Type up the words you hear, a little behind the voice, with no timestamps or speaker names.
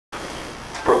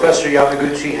Professor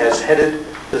Yamaguchi has headed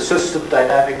the System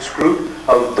Dynamics group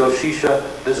of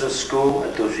Doshisha Business School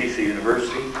at Doshisha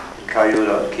University in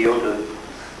Kyoto,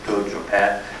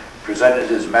 Japan,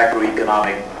 presented his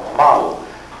macroeconomic model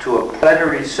to a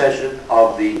plenary session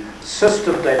of the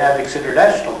System Dynamics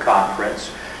International Conference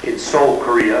in Seoul,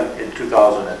 Korea in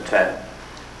 2010,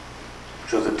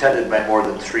 which was attended by more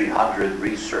than 300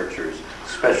 researchers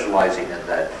specializing in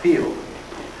that field.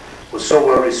 It was so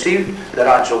well received that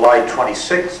on July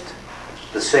 26th,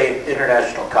 the same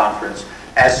international conference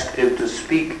asked him to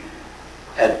speak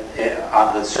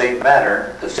on the same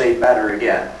matter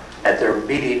again at their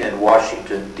meeting in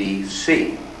Washington,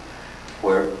 D.C.,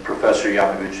 where Professor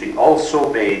Yamaguchi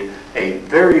also made a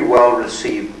very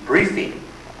well-received briefing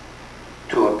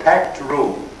to a packed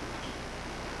room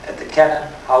at the Cannon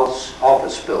House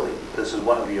office building. This is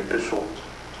one of the official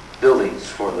buildings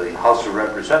for the House of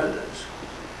Representatives.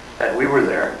 And we were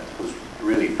there. It was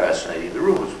really fascinating. The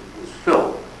room was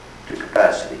filled to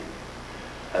capacity.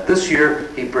 And this year,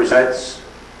 he presents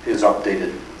his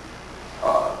updated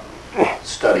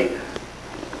study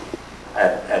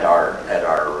at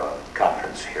our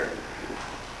conference here.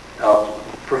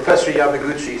 Professor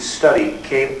Yamaguchi's study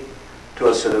came to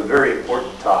us at a very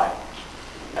important time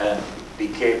and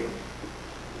became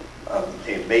a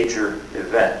major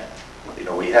event. You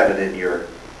know, we have it in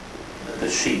the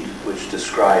sheet which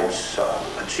describes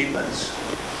achievements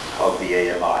of the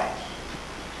AMI.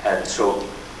 And so,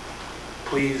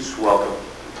 please welcome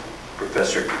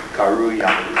Professor Kaoru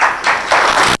Yamaguchi.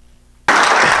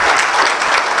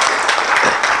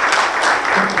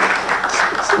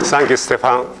 Thank you,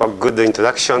 Stefan, for good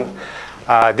introduction.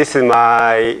 This is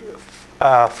my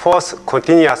fourth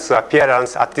continuous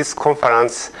appearance at this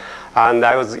conference, and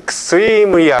I was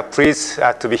extremely pleased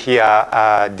to be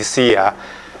here this year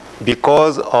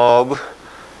because of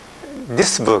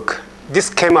this book.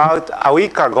 This came out a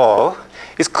week ago.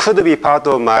 It could be part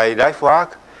of my life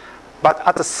work, but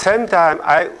at the same time,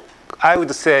 I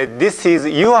would say this is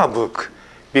your book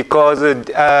because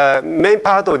the main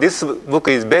part of this book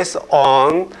is based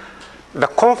on the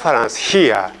conference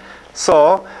here.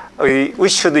 So we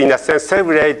should, in a sense,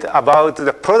 celebrate about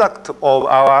the product of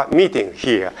our meeting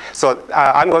here. So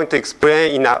I'm going to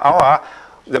explain in an hour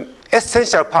the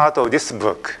essential part of this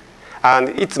book. And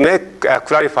it may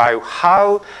clarify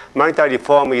how monetary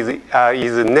reform is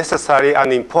necessary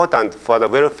and important for the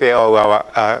welfare of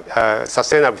our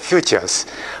sustainable futures.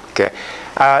 Okay.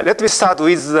 Let me start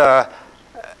with the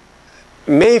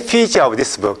main feature of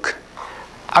this book.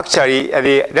 Actually,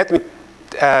 let me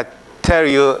tell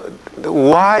you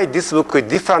why this book is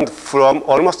different from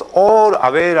almost all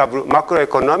available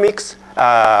macroeconomics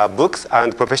books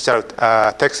and professional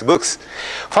textbooks.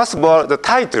 First of all, the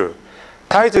title.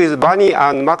 Title is Money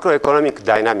and Macroeconomic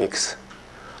Dynamics.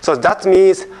 So that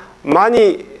means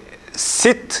money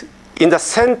sits in the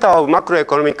center of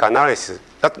macroeconomic analysis.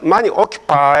 That money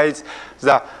occupies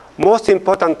the most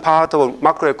important part of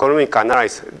macroeconomic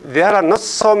analysis. There are not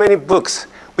so many books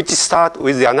which start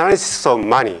with the analysis of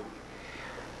money.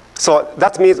 So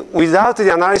that means without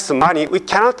the analysis of money, we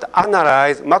cannot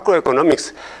analyze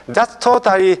macroeconomics. That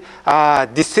totally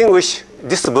distinguishes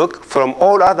this book from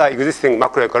all other existing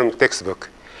macroeconomic textbooks.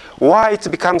 Why it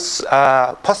becomes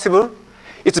possible?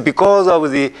 It's because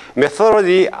of the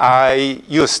methodology I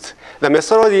used. The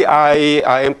methodology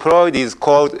I employed is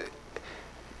called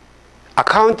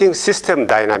accounting system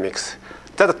dynamics.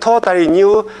 That's a totally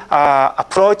new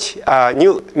approach,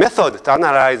 new method to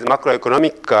analyze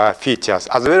macroeconomic features,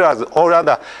 as well as all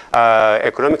other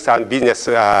economics and business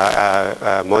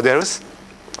models.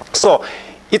 So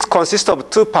it consists of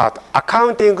two parts,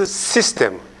 accounting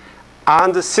system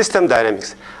and system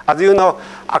dynamics. As you know,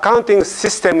 accounting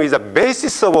system is the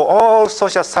basis of all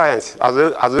social science, as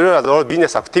well as all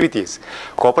business activities.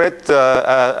 Corporate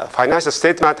financial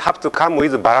statement have to come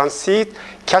with a balance sheet,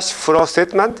 cash flow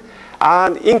statement,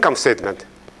 and income statement.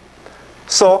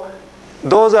 So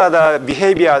those are the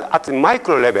behaviors at the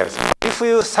micro levels. If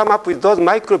you sum up with those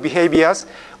micro behaviors,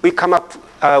 we come up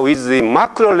with the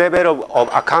macro level of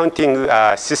accounting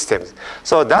systems.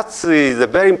 So that is a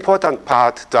very important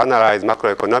part to analyze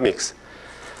macroeconomics.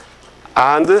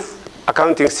 And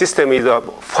accounting system is a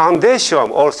foundation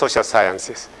of all social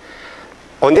sciences.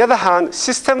 On the other hand,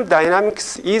 system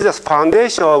dynamics is a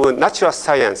foundation of natural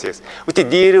sciences, which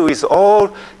deal with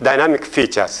all dynamic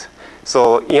features.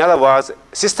 So in other words,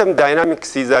 system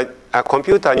dynamics is a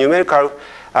computer numerical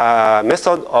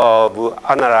method of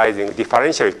analyzing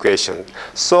differential equations.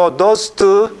 So those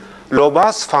two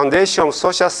robust foundation of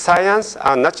social science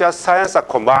and natural science are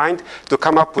combined to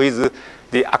come up with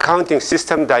the accounting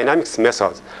system dynamics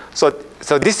method. So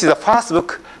this is the first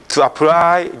book to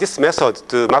apply this method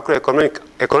to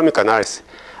macroeconomic analysis.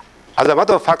 As a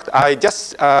matter of fact, I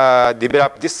just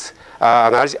developed this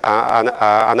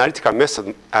analytical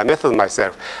method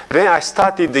myself. Then I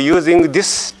started using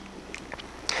this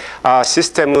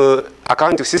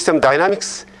accounting system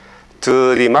dynamics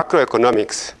to the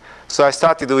macroeconomics. So I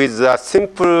started with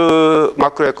simple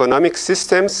macroeconomic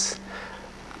systems,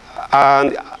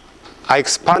 and I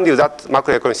expanded that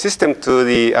macroeconomic system to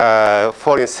the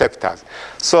foreign sectors.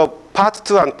 So part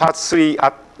 2 and part 3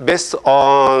 are based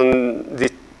on the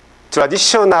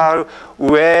traditional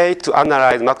way to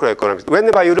analyze macroeconomics.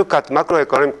 Whenever you look at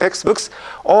macroeconomic textbooks,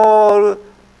 all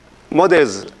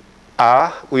models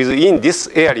are within this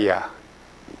area.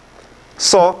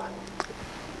 So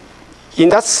in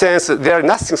that sense, there is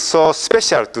nothing so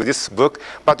special to this book.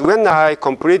 But when I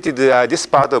completed this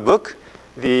part of the book,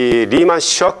 the Lehman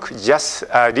shock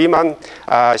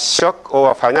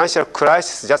or financial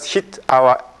crisis just hit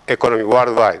our economy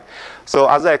worldwide. So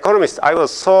as an economist, I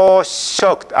was so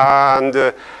shocked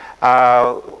and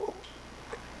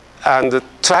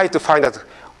tried to find out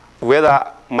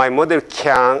whether my model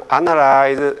can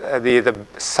analyze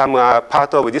some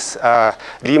part of this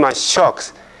Lehman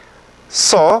shocks.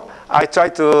 So I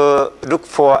tried to look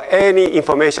for any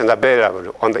information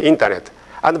available on the internet.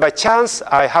 And by chance,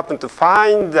 I happened to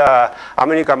find the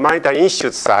American Monetary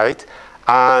Institute site,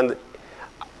 and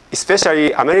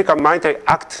especially American Monetary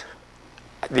Act,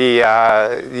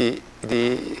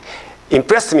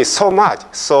 impressed me so much.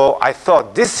 So I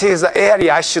thought, this is the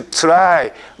area I should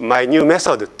try my new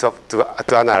method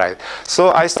to analyze.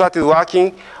 So I started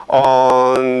working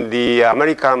on the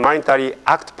American Monetary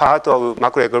Act part of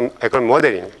macroeconomic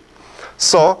modeling.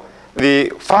 So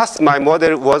my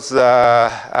model was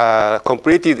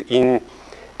completed in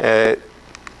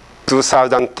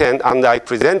 2010, and I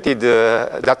presented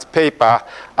that paper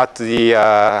at the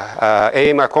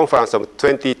AMI conference of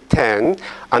 2010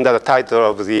 under the title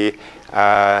of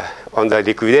on the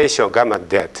liquidation of government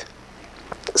debt.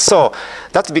 So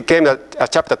that became a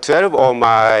chapter 12 of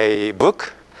my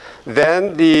book.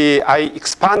 Then I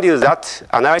expanded that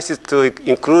analysis to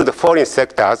include the foreign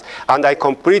sectors, and I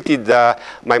completed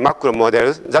my macro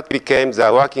model. That became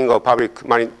the working of public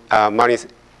money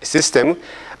system,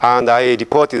 and I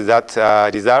reported that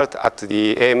result at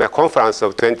the AMI conference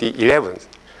of 2011.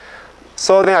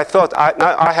 So then I thought,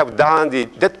 now I have done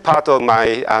that part of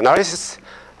my analysis.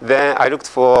 Then I looked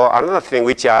for another thing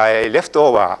which I left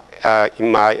over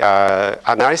in my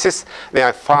analysis. Then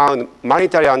I found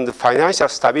monetary and financial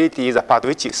stability is a part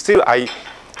which still I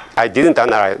didn't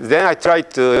analyze. Then I tried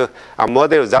to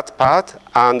model that part,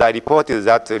 and I reported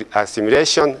that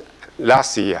simulation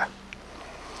last year.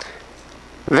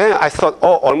 Then I thought,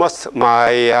 oh, almost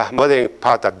my modeling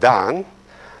part are done.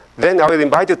 Then I was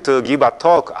invited to give a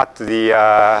talk at the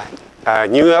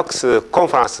New York's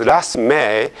conference last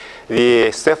May.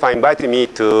 Stefan invited me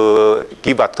to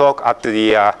give a talk at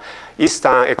the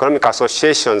Eastern Economic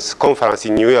Association's conference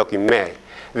in New York in May.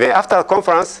 Then after the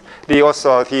conference, he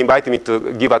invited me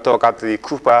to give a talk at the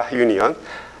Cooper Union.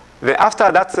 Then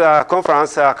after that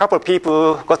conference, a couple of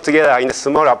people got together in a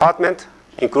small apartment,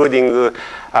 including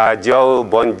Joe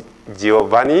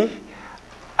Bongiovanni,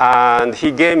 and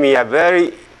he gave me a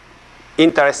very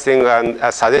interesting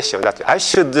suggestion that I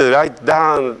should write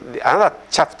down another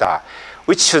chapter,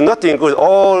 which should not include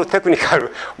all technical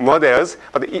models,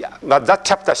 but that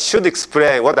chapter should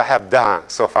explain what I have done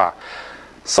so far.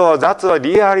 So that's a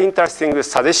really interesting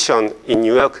suggestion in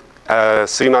New York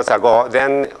 3 months ago.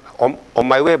 Then on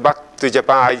my way back to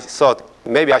Japan, I thought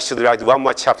maybe I should write one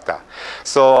more chapter.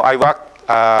 So I worked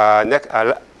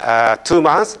 2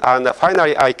 months, and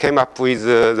finally I came up with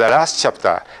the last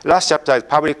chapter. Last chapter is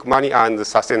public money and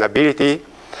sustainability.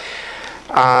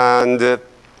 And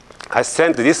I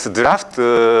sent this draft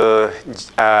to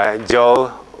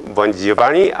Joe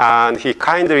Bongiovanni, and he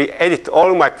kindly edited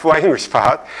all my poor English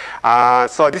part.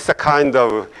 So this is a kind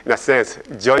of, in a sense,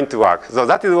 joint work. So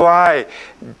that is why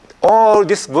all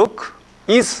this book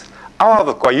is our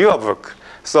book or your book.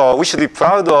 So we should be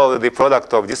proud of the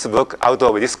product of this book out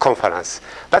of this conference.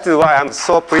 That is why I'm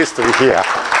so pleased to be here.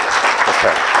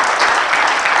 Okay.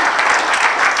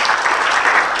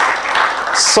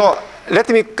 So let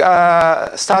me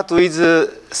start with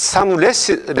some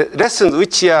lessons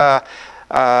which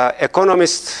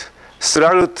economists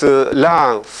struggle to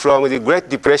learn from the Great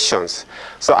Depressions.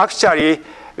 So actually,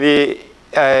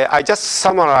 I just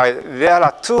summarized, there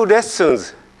are 2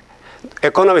 lessons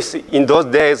economists in those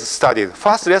days studied.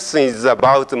 First lesson is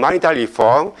about monetary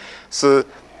reform. So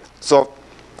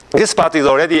this part is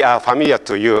already familiar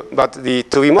to you. But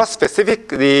to be more specific,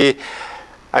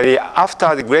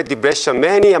 After the Great Depression,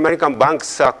 many American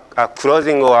banks are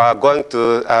closing or are going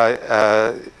to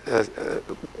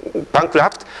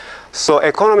bankrupt. So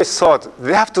economists thought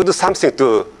they have to do something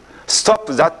to stop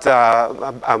that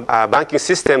banking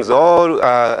systems all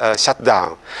shut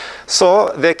down. So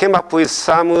they came up with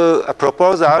some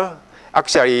proposal.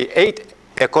 Actually, 8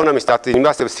 economists at the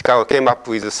University of Chicago came up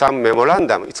with some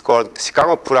memorandum. It's called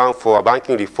Chicago Plan for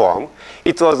Banking Reform.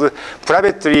 It was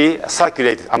privately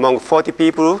circulated among 40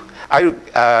 people. I'll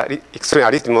explain a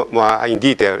little more in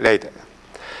detail later.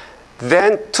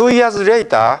 Then 2 years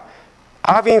later,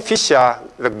 Irving Fisher,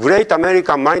 the great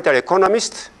American monetary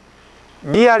economist,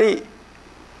 really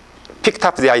picked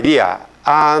up the idea,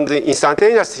 and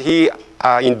instantaneously he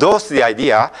endorsed the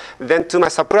idea. Then to my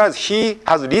surprise, he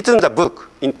has written the book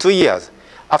in 2 years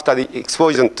after the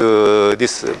exposure to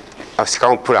this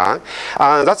Chicago Plan.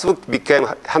 And that book became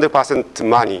 100%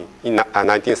 money in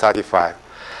 1935.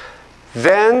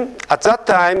 Then at that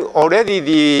time, already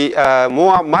the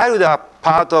more milder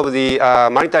part of the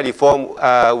monetary reform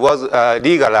was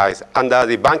legalized under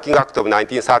the Banking Act of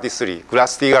 1933,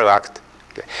 Glass-Steagall Act.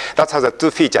 Okay. That has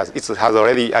 2 features. It has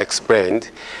already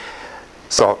explained.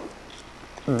 So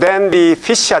then the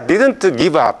Fisher didn't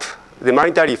give up the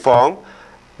monetary reform.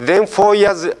 Then 4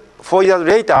 years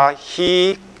later,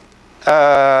 he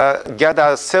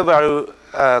gathered several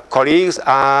colleagues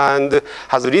and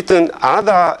has written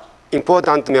another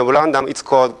important memorandum. It's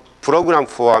called Program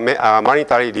for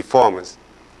Monetary Reforms.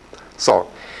 So,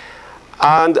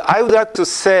 and I would like to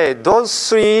say those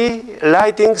 3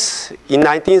 writings in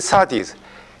 1930s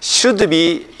should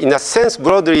be, in a sense,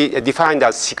 broadly defined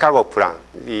as Chicago Plan.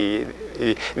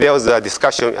 There was a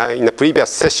discussion in the previous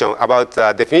session about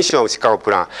the definition of Chicago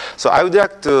Plan. So I would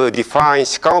like to define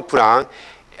Chicago Plan,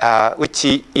 which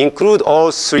include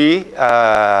all 3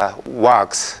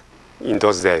 works in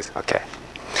those days. Okay.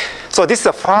 So this is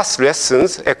the first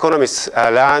lessons economists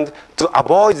learned to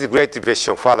avoid the Great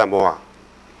Depression furthermore.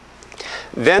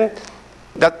 Then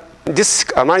this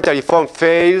monetary reform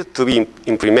failed to be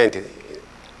implemented.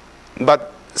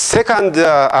 But second,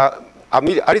 a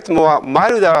little more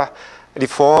milder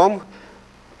reform,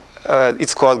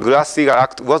 it's called Glass-Steagall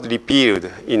Act, was repealed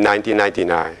in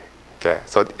 1999. Okay,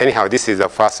 so anyhow, this is the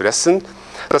first lesson.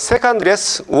 The second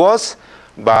lesson was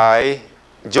by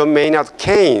John Maynard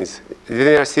Keynes, the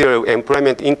general theory of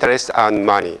employment, interest, and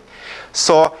money.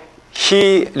 So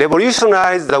he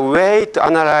revolutionized the way to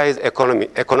analyze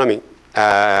economic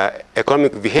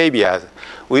behaviors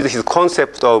with his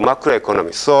concept of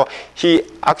macroeconomics. So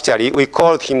we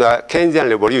called him a Keynesian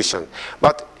revolution.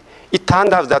 But it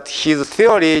turned out that his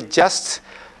theory just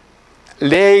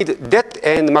laid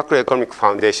dead-end macroeconomic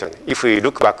foundation, if we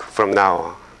look back from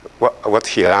now, what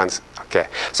he learned. Okay.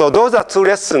 So those are 2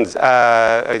 lessons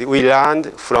we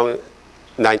learned from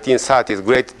 1930s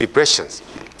Great Depressions.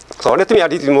 So let me a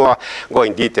little more go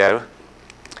in detail.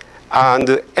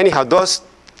 And anyhow, those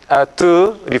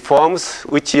 2 reforms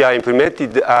which are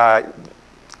implemented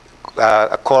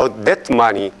called debt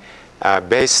money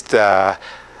based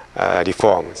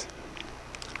reforms.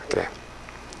 Okay.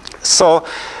 So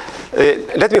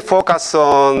let me focus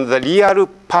on the real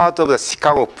part of the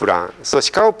Chicago Plan. So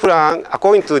Chicago Plan,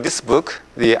 according to this book,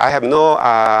 I have no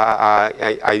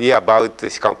idea about the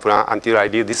Chicago Plan until I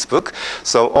read this book.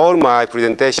 So all my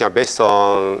presentation are based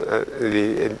on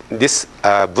this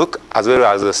book as well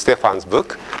as Stefan's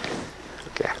book.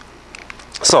 Okay.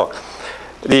 So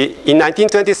in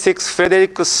 1926,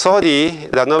 Frederick Soddy,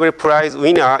 the Nobel Prize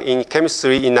winner in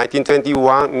chemistry in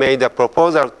 1921, made a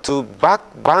proposal to back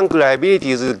bank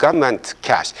liabilities with government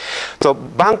cash. So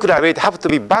bank liability have to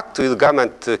be backed with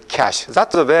government cash.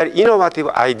 That's a very innovative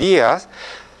idea.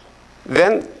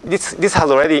 Then this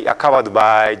has already covered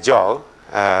by Joe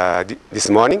this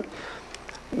morning.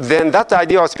 Then that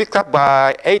idea was picked up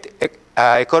by 8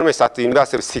 economists at the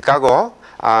University of Chicago,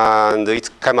 and it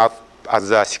came up as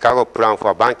the Chicago Plan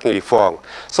for Banking Reform.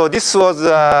 So this was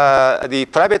the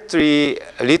privately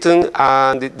written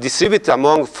and distributed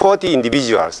among 40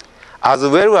 individuals, as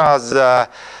well as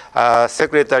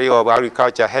Secretary of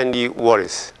Agriculture Henry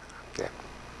Wallace. Okay.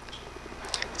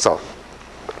 So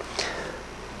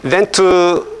then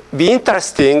to be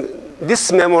interesting,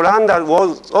 this memorandum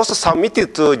was also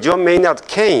submitted to John Maynard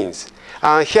Keynes.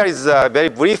 Here is a very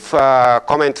brief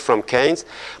comment from Keynes.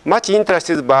 Much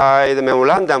interested by the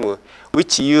memorandum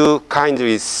which you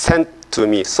kindly sent to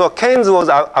me. So Keynes was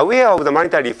aware of the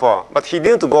monetary reform, but he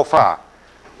didn't go far.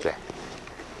 Okay.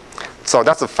 So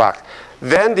that's a fact.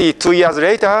 Then 2 years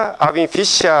later, Irving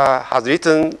Fisher has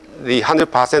written the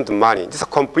 100% money. This is a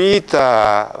complete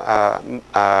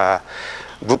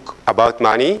book about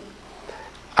money.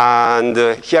 And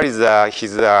here is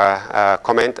his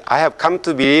comment. I have come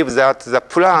to believe that the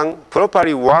plan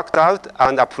properly worked out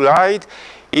and applied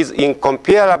is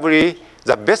incomparably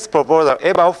the best proposal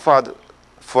ever offered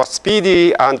for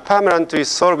speedily and permanently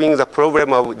solving the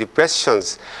problem of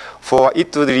depressions, for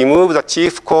it would remove the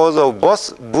chief cause of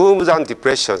both booms and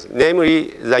depressions,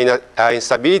 namely the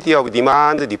instability of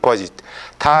demand deposit,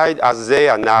 tied as they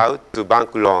are now to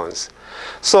bank loans.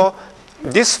 So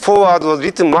this forward was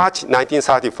written March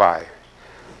 1935.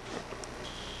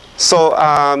 So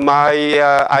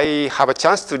I have a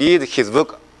chance to read his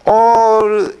book.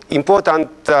 All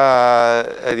important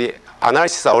the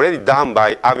analysis are already done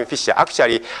by Irving Fisher.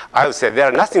 Actually, I would say there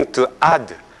are nothing to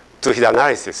add to his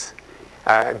analysis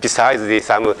besides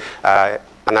some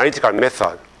analytical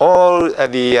method. All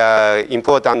the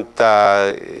important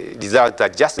results are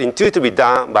just intuitively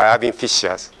done by Irving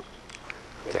Fisher.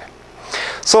 Okay.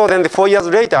 So then 4 years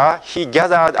later, he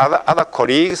gathered other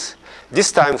colleagues,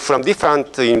 this time from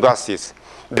different universities.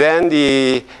 Then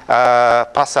they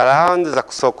passed around the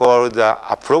so-called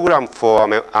program for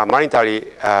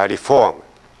monetary reform.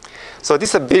 So this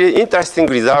is a very interesting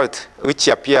result, which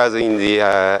appears in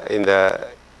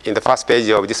the first page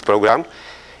of this program.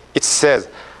 It says,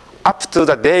 up to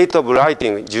the date of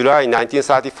writing, July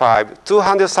 1935,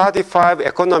 235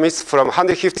 economists from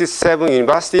 157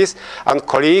 universities and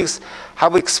colleagues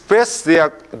have expressed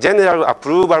their general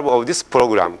approval of this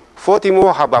program. 40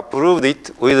 more have approved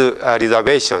it with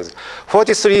reservations.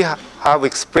 43 have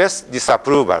expressed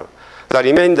disapproval. The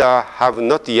remainder have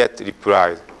not yet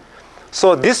replied.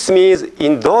 So this means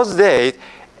in those days,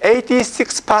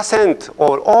 86%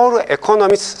 of all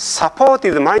economists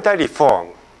supported monetary reform.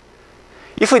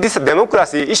 If this is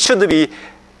democracy, it should be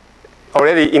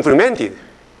already implemented.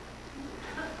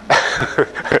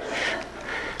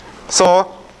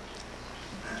 So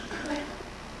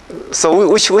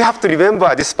we have to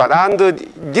remember this part. And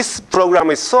this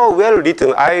program is so well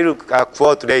written. I will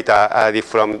quote later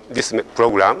from this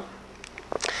program.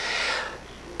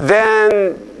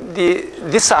 Then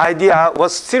this idea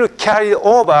was still carried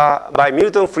over by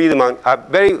Milton Friedman, a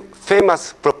very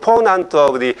famous proponent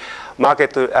of the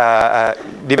market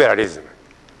liberalism.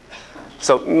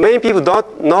 So many people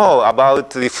don't know about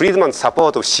the Friedman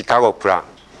support of Chicago plan.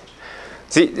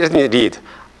 See, let me read.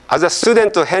 As a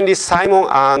student of Henry Simon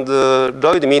and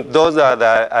Lloyd Mint, those are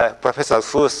the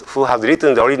professors who have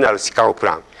written the original Chicago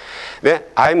plan. Then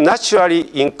I'm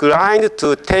naturally inclined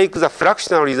to take the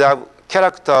fractional reserve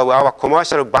character of our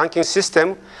commercial banking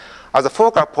system as a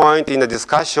focal point in the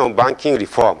discussion of banking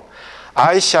reform.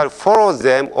 I shall follow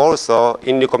them also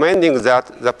in recommending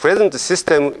that the present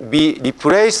system be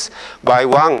replaced by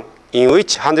one in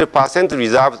which 100%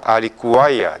 reserves are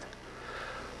required.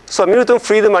 So Milton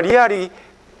Friedman really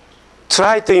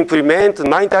tried to implement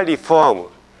monetary reform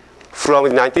from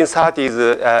the 1930s,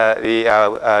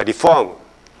 the reform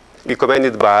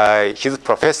recommended by his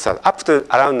professor up to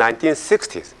around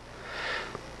 1960s.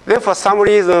 Then for some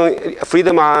reason,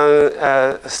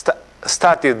 Friedman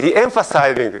started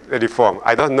de-emphasizing the reform.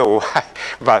 I don't know why,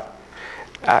 but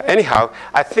anyhow,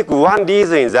 I think one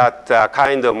reason is that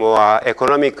kind of more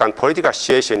economic and political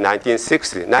situation in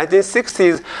 1960s.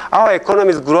 1960s, our economy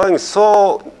is growing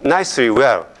so nicely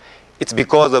well. It's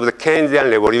because of the Keynesian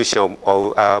revolution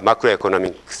of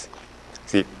macroeconomics.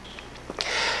 See?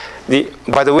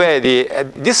 By the way,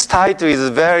 this title is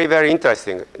very, very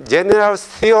interesting. General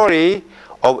Theory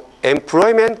of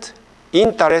Employment,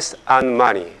 Interest, and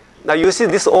Money. Now you see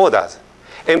these orders.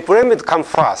 Employment comes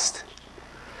first.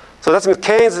 So that's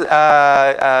Keynes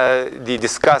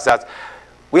discussed that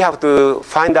we have to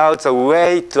find out a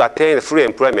way to attain full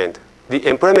employment. The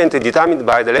employment is determined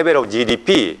by the level of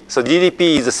GDP. So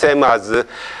GDP is the same as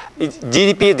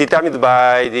GDP is determined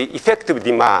by the effective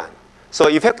demand. So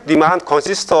effective demand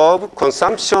consists of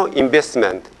consumption,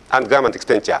 investment, and government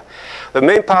expenditure. The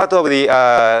main part of the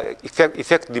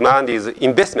effective demand is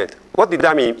investment. What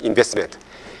determines investment?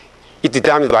 It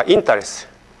determined by interest.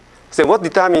 So what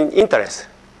determines interest?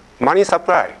 Money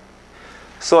supply.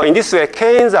 So in this way,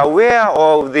 Keynes is aware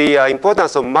of the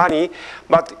importance of money,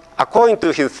 but according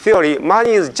to his theory,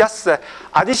 money is just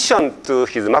addition to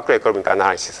his macroeconomic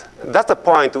analysis. That's the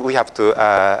point we have to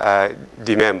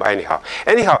remember anyhow.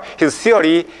 Anyhow, his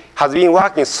theory has been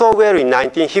working so well in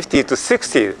 1950 to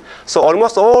 60. So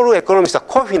almost all economists are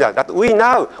confident that we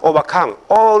now overcome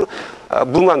all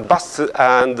boom and bust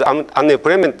and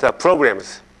unemployment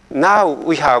problems. Now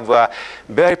we have a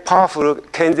very powerful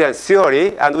Keynesian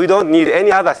theory, and we don't need any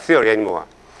other theory anymore.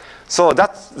 So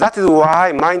that is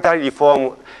why monetary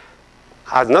reform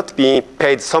has not been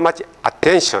paid so much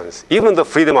attention, even though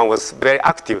Friedman was very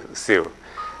active still.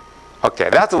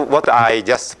 Okay, that's what I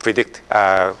just predict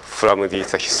from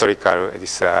this historical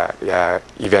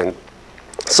event.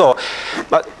 So,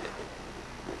 but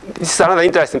this is another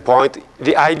interesting point.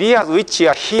 The ideas which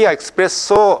are here expressed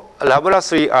so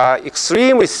laboriously are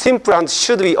extremely simple and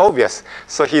should be obvious.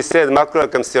 So he said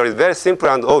macroeconomic theory is very simple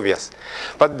and obvious.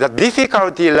 But the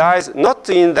difficulty lies not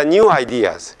in the new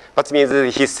ideas. That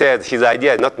means he said his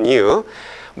idea is not new,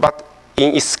 but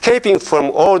in escaping from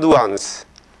old ones,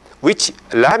 which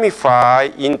ramify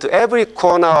into every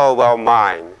corner of our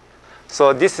mind.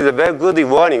 So this is a very good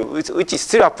warning, which is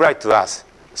still applied to us.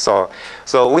 So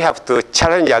we have to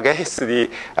challenge against the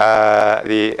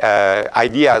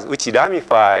ideas which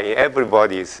ramify in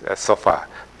everybody's so far.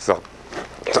 So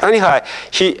anyhow,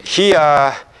 he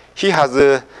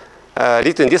has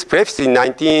written this preface in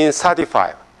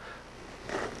 1935.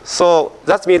 So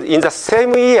that means in the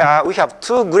same year, we have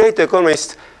two great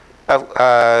economists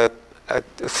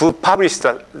who published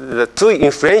the two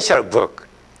influential books.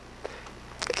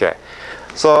 Okay,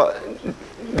 so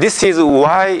this is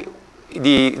why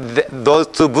those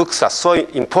two books are so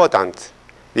important.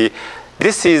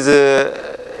 This is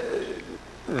the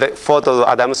photo of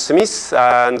Adam Smith,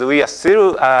 and we are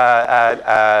still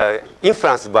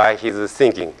influenced by his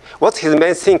thinking. What's his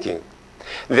main thinking?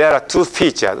 There are two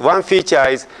features. One feature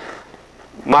is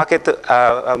market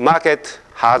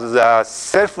has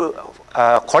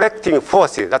self-correcting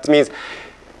forces. That means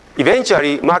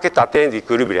eventually market attains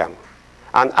equilibrium.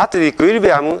 And at the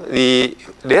equilibrium, the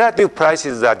relative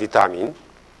prices are determined.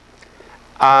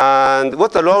 And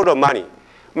what's the role of money?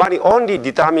 Money only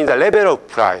determines the level of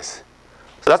price.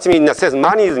 So that means, in a sense,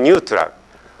 money is neutral.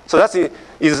 So that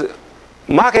is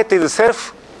market is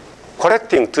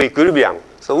self-correcting to equilibrium.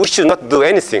 So we should not do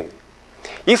anything.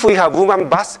 If we have boom and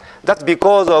bust, that's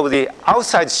because of the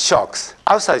outside shocks.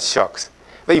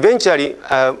 But eventually,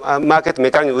 market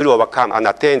mechanism will overcome and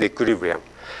attain the equilibrium.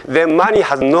 Then money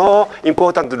has no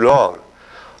important role.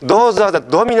 Those are the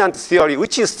dominant theory,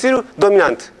 which is still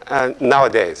dominant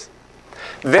nowadays.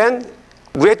 Then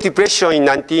Great Depression in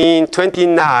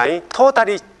 1929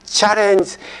 totally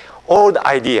challenged old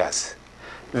ideas.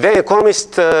 Then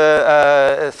economists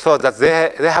thought that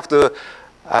they have to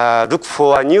look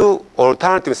for new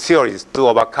alternative theories to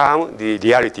overcome the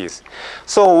realities.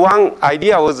 So one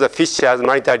idea was the Fisher's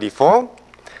monetary reform,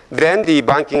 then the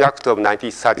Banking Act of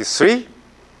 1933.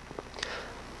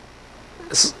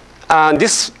 And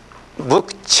this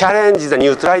book challenged the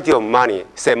neutrality of money. It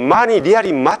said money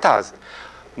really matters.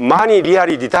 Money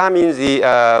really determines the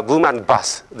boom and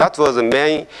bust. That was the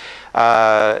main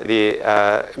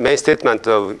statement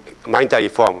of monetary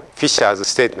reform, Fisher's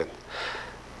statement.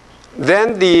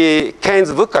 Then the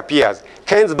Keynes book appears.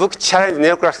 Keynes book challenged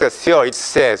neoclassical theory. It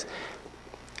says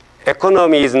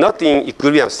economy is not in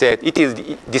equilibrium state. It is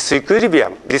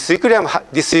disequilibrium.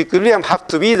 Disequilibrium have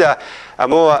to be the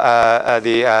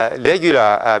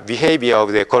regular behavior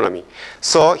of the economy.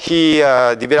 So he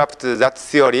developed that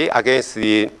theory against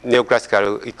the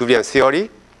neoclassical equilibrium theory.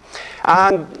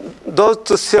 And those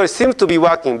two theories seem to be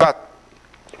working, but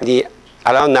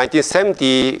around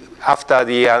 1970, after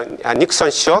the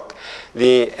Nixon shock,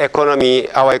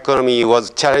 our economy was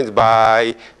challenged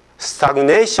by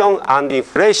stagnation and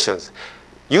inflation.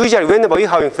 Usually, whenever we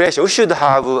have inflation, we should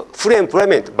have full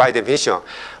employment by definition.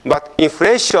 But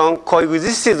inflation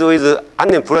coexists with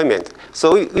unemployment.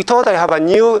 So we totally have a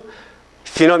new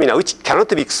phenomenon which cannot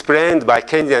be explained by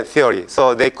Keynesian theory.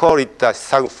 So they call it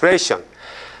stagflation.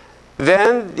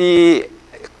 Then the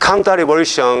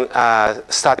counter-revolution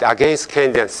started against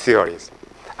Keynesian theories.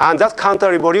 And that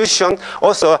counter-revolution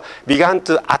also began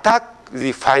to attack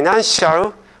the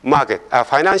financial market,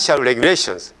 financial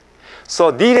regulations.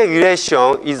 So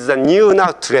deregulation is the new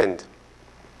now trend.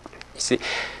 You see,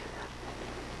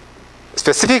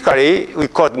 specifically, we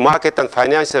call it market and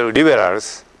financial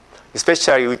liberals.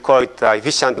 Especially, we call it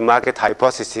efficient market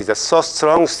hypothesis, a so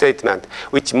strong statement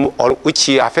which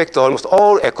affects almost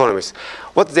all economists.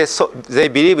 What they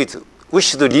believe is we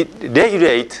should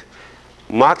regulate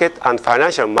market and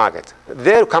financial market.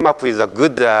 They'll come up with a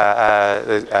good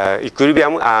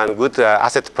equilibrium and good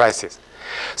asset prices.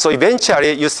 So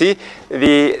eventually, you see,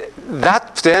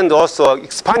 that trend also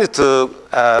expanded to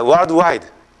worldwide,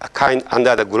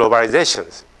 under the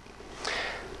globalizations.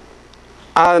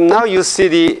 And now you see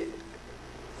the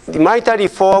monetary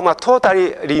reform are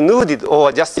totally renewed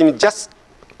or just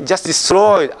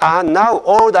destroyed, and now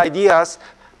all the ideas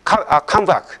come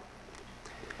back.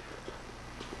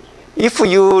 If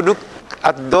you look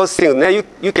at those things, now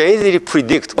you can easily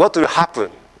predict what will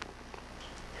happen.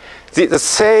 The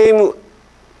same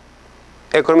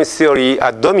economic theory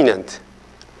are dominant.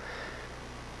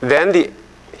 Then the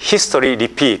history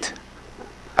repeat.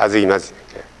 as you imagine.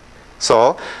 Okay.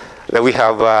 So we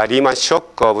have Lehman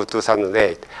shock of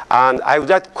 2008. And I would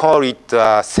like to call it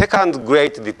second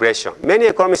Great Depression. Many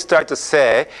economists try to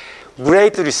say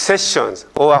great recessions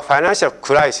or financial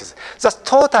crisis. That's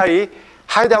totally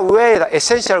hide away the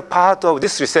essential part of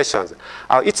this recession.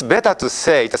 It's better to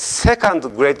say the second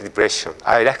Great Depression.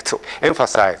 I like to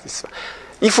emphasize this one.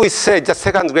 If we say the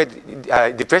second Great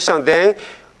Depression, then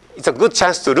it's a good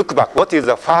chance to look back. What is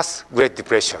the first Great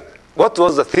Depression? What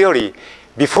was the theory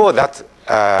before that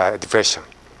depression?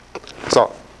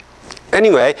 So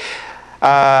anyway,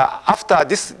 after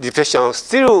this depression,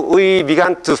 still we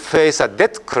began to face a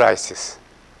debt crisis.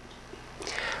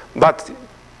 But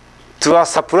to our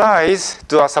surprise,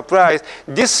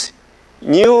 this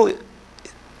new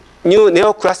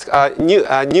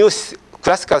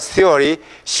classical theory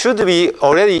should be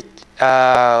already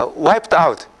wiped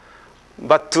out.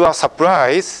 But to our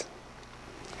surprise,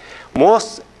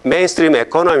 most mainstream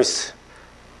economists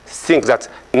think that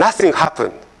nothing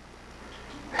happened.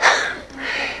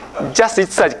 Just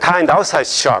it's a kind of outside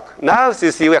shock. Now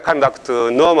you see we are coming back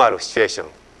to normal situation.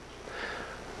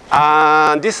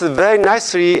 And this is very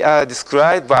nicely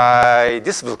described by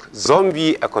this book,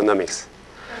 Zombie Economics.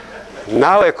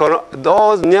 Now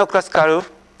those neoclassical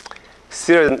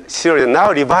theories are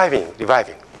now reviving.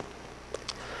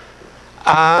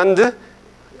 And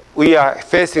we are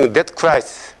facing debt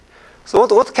crisis. So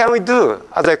what can we do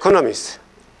as economists?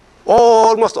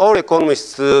 Almost all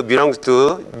economists belong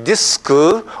to this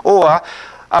school, or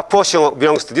a portion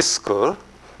belongs to this school,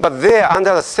 but they are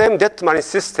under the same debt money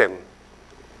system.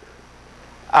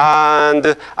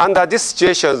 And under this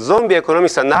situation, zombie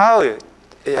economists are now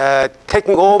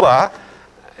taking over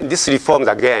this reforms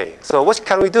again. So what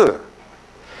can we do?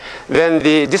 Then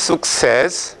this book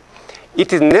says,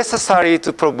 it is necessary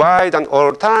to provide an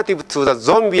alternative to the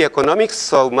zombie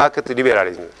economics of market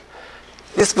liberalism.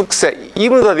 This book says,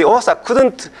 even though the author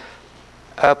couldn't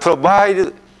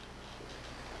provide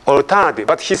alternative,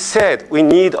 but he said we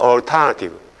need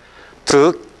alternative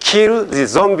to kill the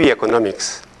zombie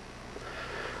economics.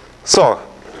 So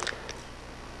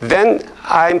then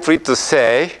I'm free to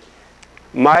say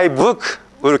my book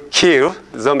will kill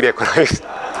zombie economics.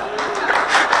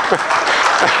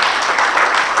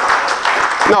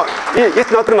 No,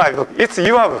 it's not my book. It's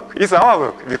your book. It's our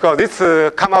book because it's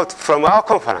come out from our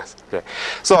conference. Okay.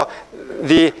 So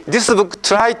this book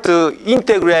tried to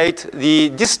integrate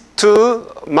these two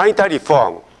monetary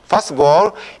reforms. First of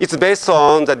all, it's based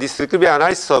on the distributive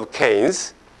analysis of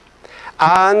Keynes.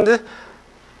 And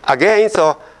again,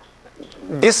 so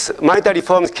this monetary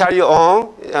reform is carried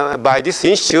on by this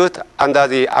institute under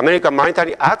the American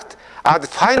Monetary Act. And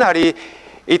finally,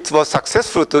 it was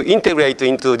successful to integrate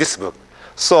into this book.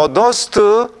 So those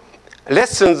two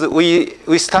lessons we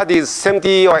studied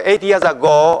 70 or 80 years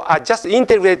ago are just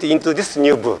integrated into this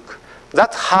new book.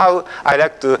 That's how I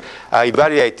like to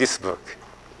evaluate this book.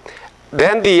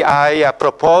 Then I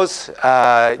propose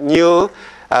a new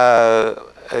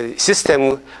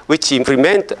system which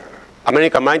implement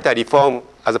American monetary reform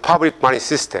as a public money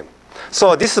system.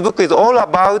 So this book is all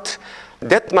about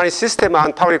debt money system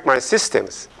and public money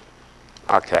systems.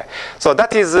 Okay, so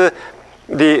that is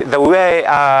the way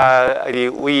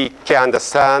we can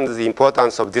understand the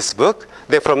importance of this book.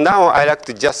 Then from now, I like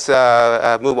to just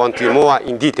move on to more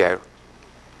in detail.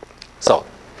 So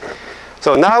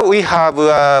now we have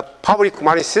a public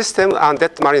money system and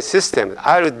debt money system.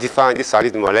 I will define this a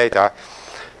little more later.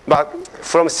 But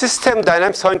from system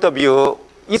dynamics point of view,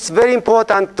 it's very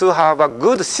important to have a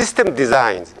good system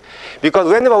design. Because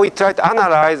whenever we try to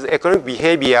analyze economic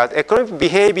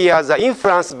behaviors are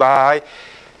influenced by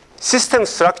system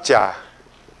structure.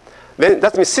 Then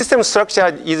that means system structure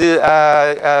is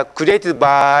created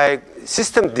by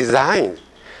system design.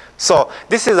 So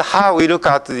this is how we look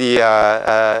at the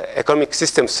economic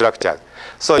system structure.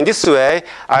 So in this way,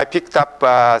 I picked up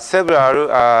several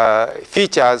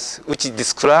features which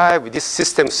describe this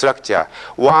system structure.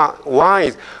 One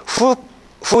is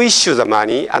who issues the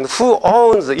money and who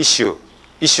owns the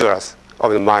issuers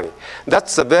of the money.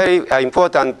 That's a very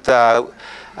important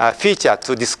feature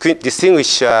to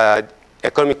distinguish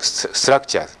economic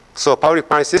structures. So public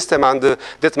money system and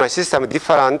debt money system are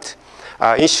different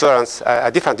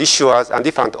different issuers and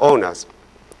different owners.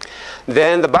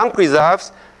 Then the bank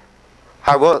reserves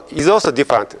is also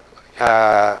different.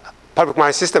 Public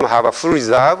money system have a full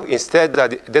reserve. Instead,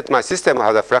 the debt money system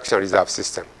has a fractional reserve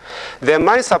system. The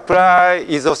money supply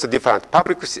is also different.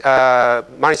 Public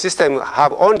money system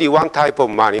have only one type of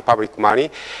money, public money.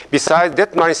 Besides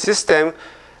debt money system,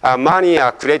 money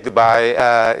are created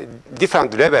by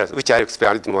different levels, which I'll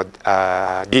explain a little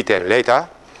more detail later.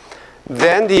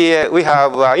 Then we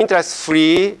have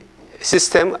interest-free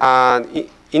system and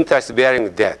interest-bearing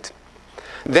debt.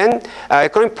 Then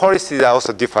economic policies are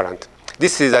also different.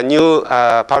 This is a new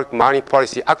public money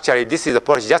policy. Actually, this is a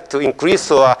policy just to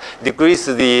increase or decrease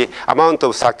the amount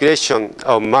of circulation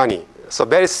of money. So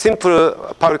very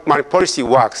simple public money policy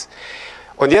works.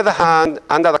 On the other hand,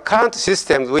 under the current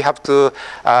systems, we have to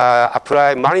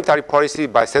apply monetary policy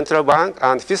by central bank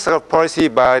and fiscal policy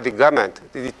by the government.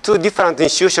 The two different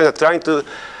institutions are trying to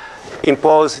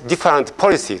impose different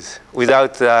policies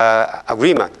without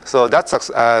agreement. So that's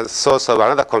a source of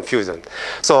another confusion.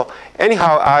 So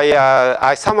anyhow,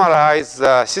 I summarize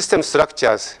system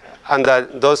structures under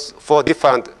those five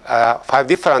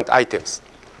different items.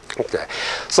 Okay.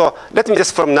 So let me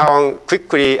just from now on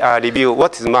quickly review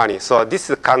what is money. So this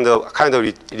is kind of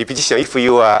repetition. If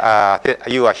you are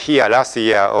here last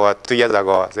year or 2 years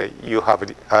ago, you have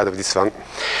heard of this one.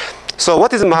 So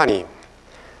what is money?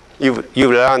 You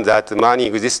learned that money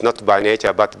exists not by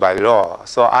nature but by law.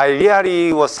 So I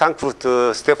really was thankful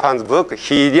to Stefan's book.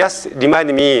 He just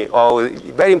reminded me of a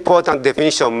very important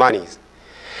definition of money.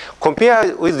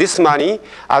 Compared with this money,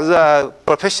 as a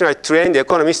professionally trained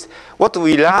economist, what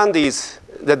we learned is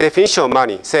the definition of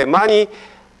money. Say money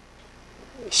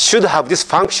should have these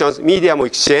functions: medium of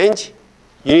exchange,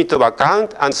 unit of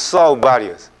account, and store of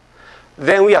values.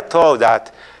 Then we are told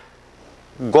that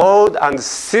gold and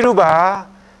silver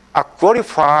are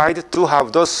qualified to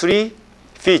have those three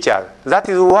features. That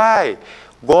is why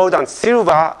gold and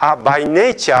silver are by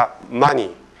nature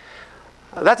money.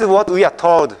 That is what we are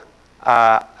told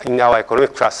in our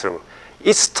economic classroom.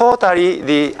 It's totally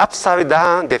the upside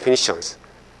down definitions.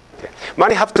 Okay.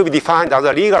 Money has to be defined as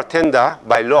a legal tender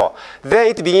by law. Then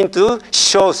it begins to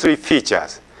show three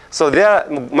features. So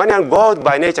money and gold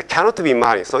by nature cannot be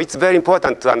money. So it's very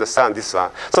important to understand this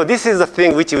one. So this is the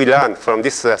thing which we learned from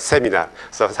this seminar.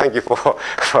 So thank you for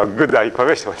good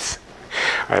information.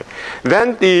 Right.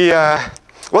 Then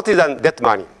what is debt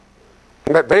money?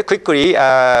 Very quickly,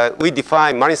 we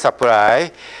define money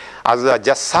supply as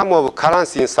just sum of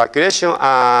currency in circulation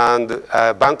and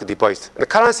bank deposits. The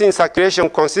currency in circulation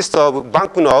consists of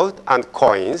banknotes and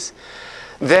coins.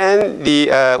 Then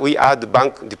we add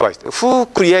bank deposits. Who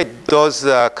create those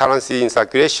currency in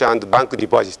circulation and bank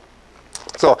deposits?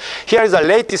 So here is the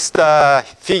latest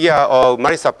figure of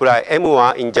money supply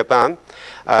M1 in Japan,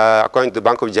 according to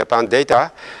Bank of Japan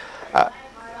data.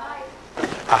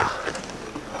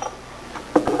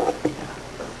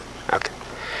 Okay.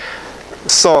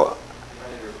 So.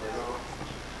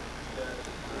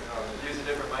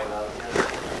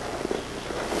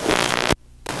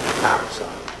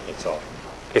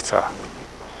 It's a.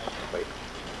 Wait.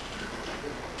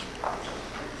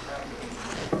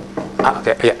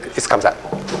 Okay, yeah, it comes out.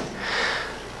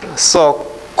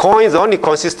 So coins only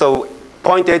consist of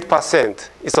 0.8%.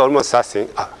 It's almost nothing.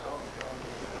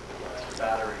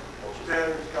 Battery.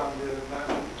 Batteries come in that.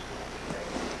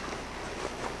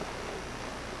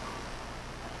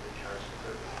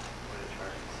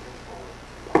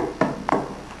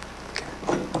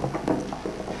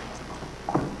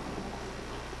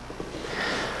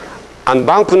 And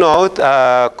banknote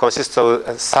consists of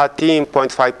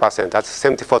 13.5%. That's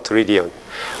 74 trillion.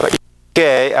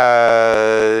 Okay,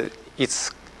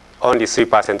 it's only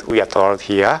 3%, we are told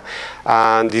here.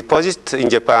 And deposit in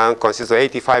Japan consists of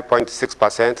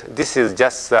 85.6%. This is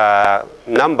just a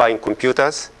number in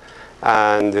computers.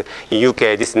 And in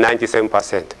UK, this is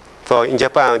 97%. So in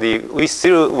Japan, we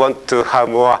still want to have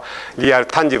more real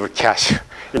tangible cash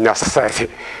in our society.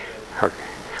 Okay.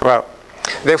 Well,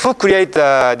 then who create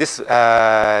this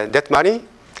debt money?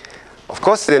 Of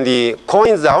course, then the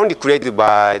coins are only created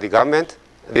by the government.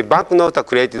 The banknotes are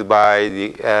created by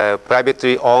the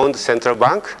privately owned central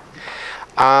bank.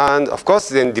 And of course,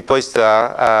 then deposits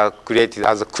are created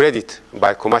as a credit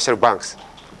by commercial banks.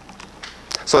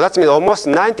 So that means almost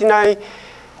 99%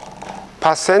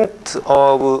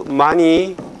 of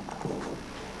money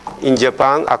in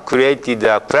Japan are created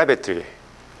privately.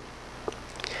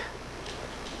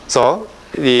 So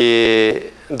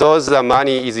those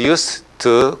money is used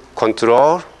to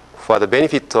control for the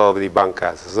benefit of the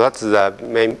bankers. So that's the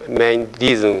main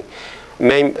reason,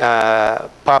 main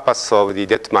purpose of the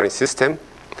debt money system.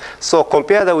 So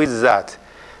compared with that,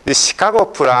 the Chicago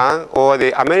Plan or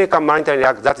the American Monetary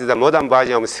Act, that is the modern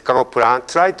version of the Chicago Plan,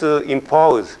 try to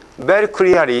impose very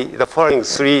clearly the following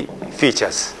three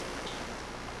features.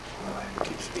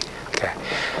 Okay.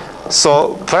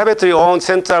 So privately owned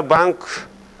central bank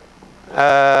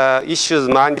issues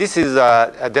money. This is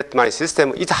a debt money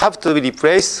system. It has to be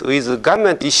replaced with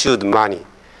government issued money.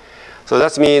 So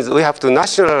that means we have to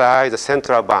nationalize the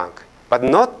central bank. but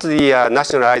not the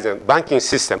nationalized banking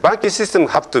system. Banking system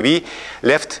have to be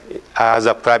left as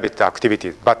a private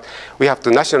activity, but we have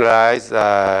to nationalize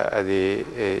the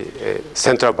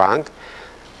central bank.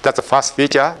 That's the first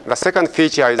feature. The second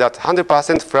feature is that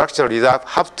 100% fractional reserve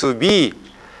have to be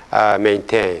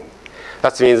maintained.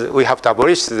 That means we have to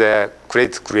abolish the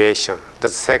credit creation.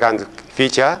 That's the second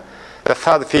feature. The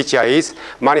third feature is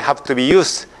money have to be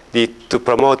used to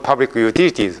promote public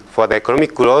utilities for the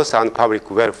economic growth and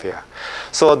public welfare.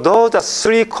 So those are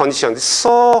three conditions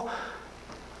so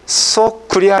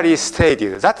clearly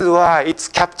stated. That's why it's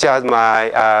captured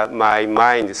my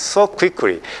mind so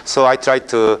quickly. So I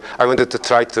wanted to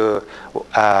try to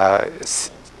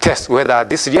test whether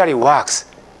this really works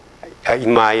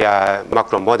in my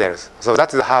macro models. So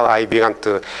that is how I began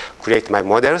to create my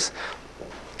models.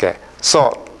 Okay.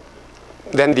 So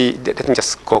then let me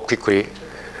just go quickly.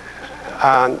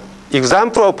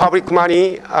 Example of public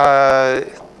money,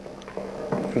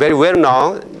 very well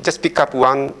known. Just pick up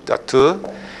one or two.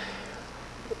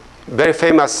 Very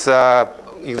famous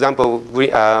example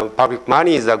of public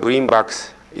money is the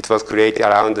greenbacks. It was created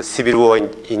around the Civil War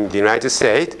in the United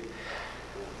States.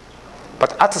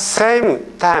 But at the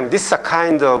same time, this is a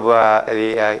kind of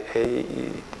a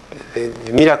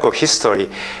miracle history.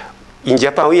 In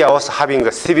Japan, we are also having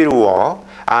a civil war,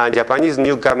 and Japanese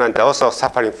new government are also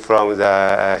suffering from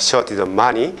the shortage of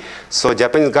money. So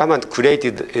Japanese government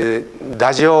created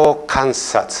Dajo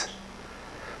concerts.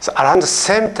 So around the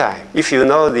same time, if you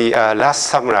know the last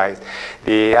samurai,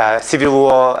 the civil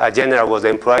war general was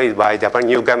employed by Japanese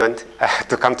new government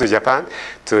to come to Japan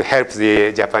to help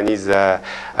the Japanese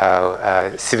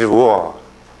civil war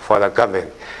for the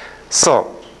government.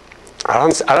 So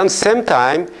around the same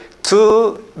time,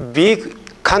 two big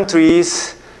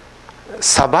countries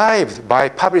survived by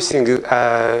publishing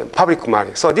public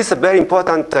money. So this is a very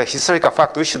important historical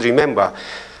fact we should remember.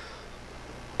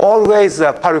 Always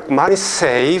public money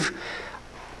save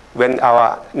when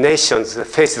our nations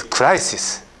faces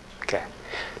crisis. Okay,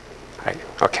 right.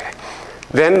 Okay.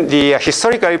 Then the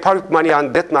historically public money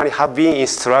and debt money have been in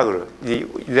struggle.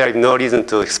 There is no reason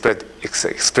to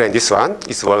explain this one.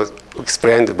 It was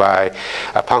explained by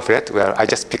a pamphlet where I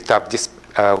just picked up this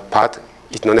part.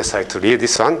 It's not necessary to read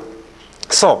this one.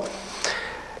 So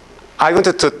I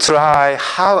wanted to try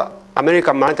how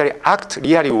American Monetary Act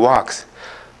really works.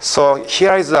 So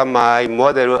here is my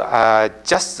model. Let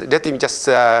me just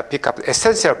pick up the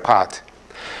essential part.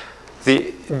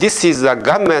 This is a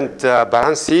government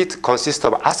balance sheet consists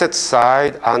of asset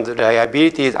side and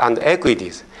liabilities and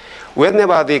equities.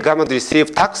 Whenever the government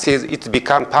receives taxes, it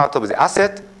becomes part of the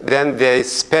asset, then they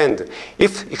spend.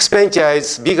 If expenditure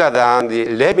is bigger than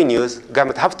the revenues,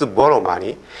 government have to borrow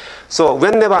money. So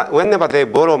whenever they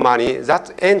borrow money,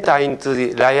 that enter into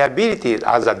the liability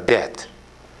as a debt.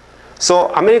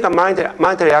 So American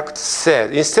Monetary Act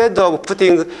said, instead of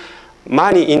putting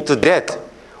money into debt,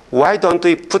 why don't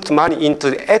we put money into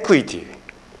the equity?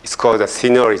 It's called the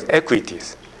seniority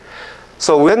equities.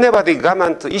 So whenever the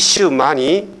government issue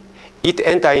money, it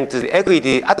enter into the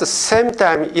equity. At the same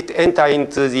time, it enter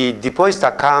into the deposit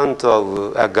account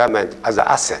of a government as an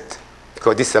asset,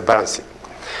 because this is a balance sheet.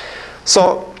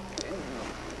 So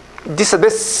this is a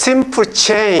very simple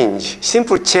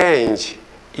change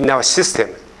in our system.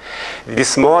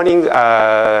 This morning,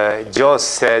 Joe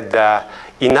said,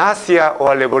 inertia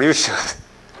or revolution.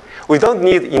 We don't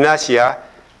need inertia.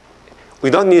 We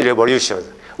don't need revolution.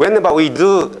 Whenever we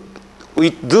do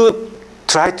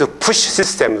try to push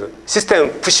system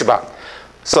push back.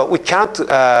 So we can't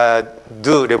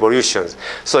do revolutions.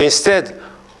 So instead,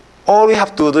 all we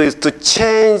have to do is to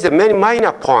change the many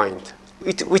minor point,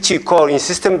 which we call in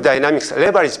system dynamics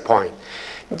leverage point.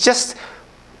 Just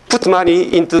put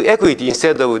money into equity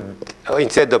instead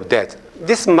of debt.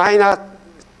 This minor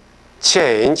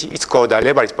change is called a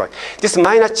leverage point. This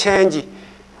minor change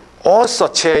also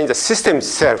changes the system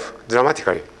itself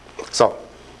dramatically. So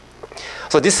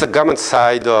this is the government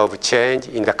side of change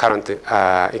in the current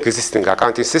existing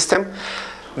accounting system.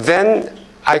 Then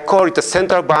I call it the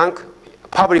central bank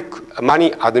public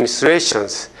money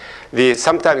administrations.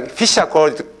 Sometimes Fisher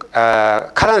called it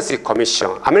currency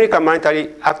commission. American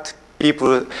Monetary Act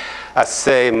people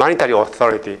say monetary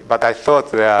authority, but I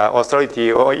thought the authority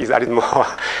is a little more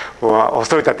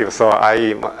authoritative, so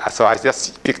I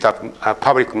just picked up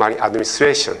public money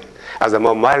administration as a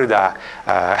more milder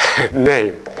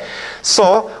name.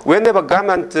 So whenever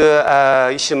government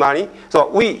issue money, so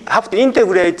we have to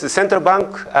integrate the central bank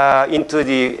into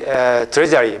the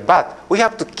treasury, but we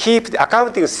have to keep the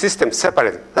accounting system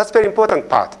separate. That's a very important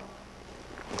part.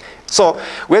 So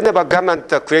whenever government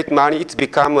create money, it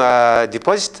becomes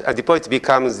deposit. Deposit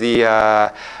becomes the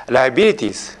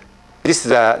liabilities. this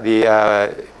is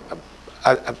the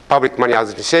public money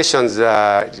administration's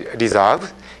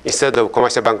reserve instead of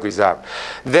commercial bank reserve.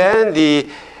 Then the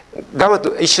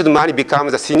government issued money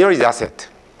becomes a seniority asset.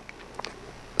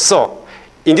 So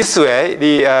in this way,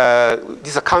 this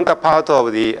is a counterpart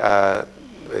of the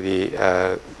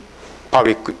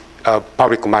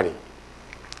public money.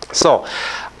 So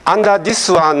under this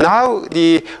one, now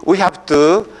we have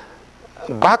to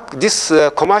back this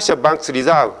commercial bank's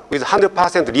reserve with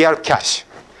 100% real cash.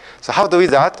 So how do we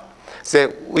do that?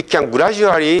 So we can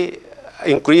gradually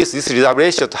increase this reserve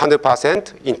ratio to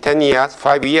 100% in 10 years,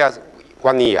 5 years,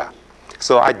 1 year.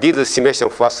 So I did the simulation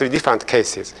for 3 different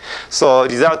cases. So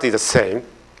result is the same.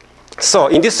 So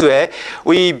in this way,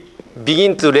 we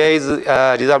begin to raise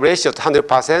reserve ratio to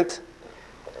 100%.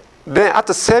 Then at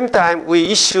the same time,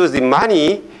 we issue the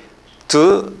money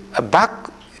to back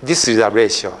this reserve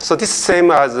ratio. So this is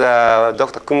same as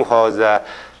Dr. Kumho's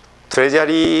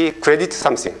treasury credit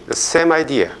something, the same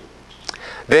idea.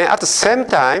 Then at the same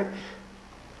time,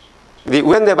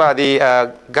 whenever the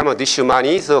government issue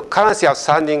money, so currency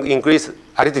outstanding increase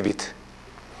a little bit.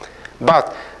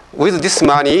 But with this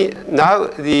money, now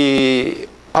the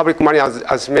public money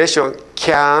administration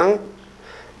can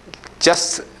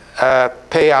just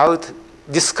pay out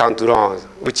discount loans,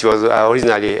 which was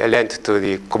originally lent to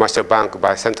the commercial bank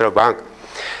by central bank.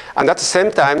 And at the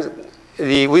same time,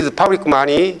 with public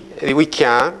money, we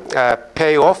can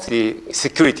pay off the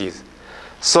securities.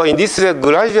 So in this way,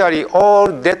 gradually all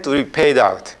debt will be paid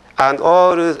out, and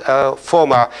all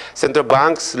former central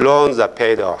banks loans are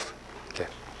paid off. Okay.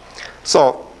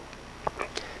 So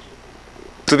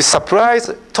to be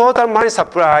surprised, total money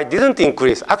supply didn't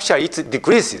increase. Actually, it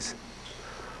decreases.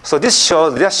 So this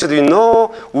shows there should be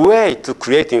no way to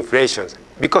create inflation,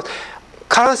 because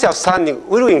currency outstanding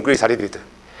will increase a little bit.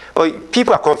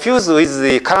 People are confused with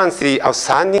the currency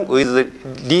outstanding with the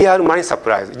real money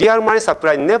supply. Real money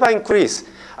supply never increase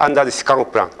under the Chicago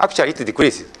plan. Actually, it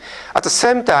decreases. At the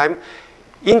same time,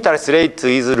 interest rate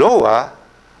is lower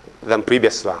than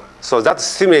previous one. So that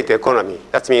stimulates the economy.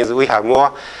 That means we have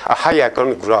a higher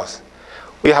economic growth.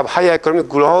 We have higher economic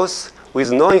growth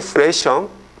with no inflation.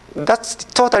 That's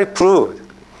totally proved.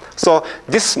 So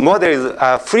this model is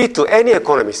free to any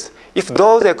economist. If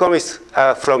those economists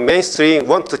from mainstream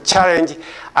want to challenge,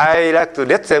 I like to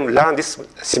let them learn this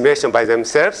simulation by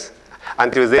themselves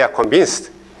until they are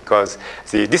convinced. Because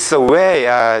see, this is a way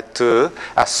to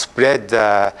spread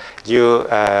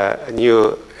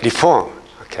new reform.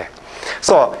 Okay.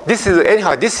 So this is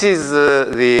anyhow. This is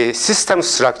the system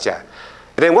structure.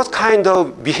 Then what kind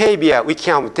of behavior we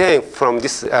can obtain from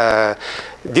this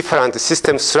different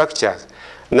system structures?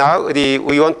 Now we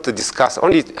want to discuss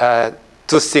only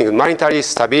 2 things: monetary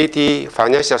stability,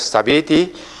 financial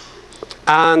stability,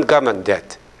 and government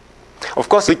debt. Of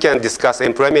course, we can discuss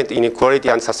employment inequality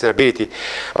and sustainability,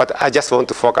 but I just want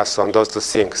to focus on those 2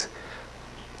 things.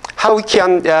 How we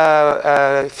can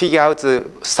figure out the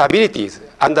stabilities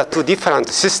under 2 different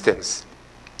systems.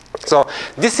 So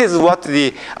this is what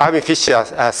the Armin Fisher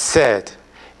said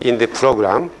in the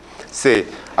program. See,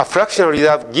 a fractional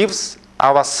reserve gives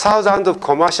our thousands of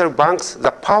commercial banks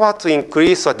the power to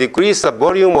increase or decrease the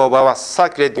volume of our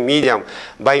circulating medium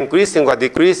by increasing or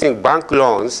decreasing bank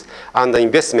loans and the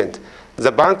investment.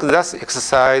 The bank thus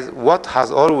exercise what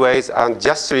has always and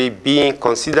justly been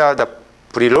considered the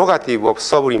prerogative of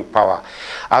sovereign power.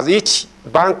 As each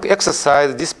bank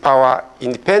exercises this power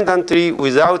independently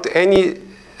without any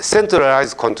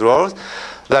centralized controls,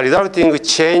 the resulting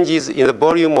changes in the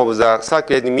volume of the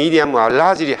circulating medium are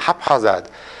largely haphazard.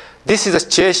 This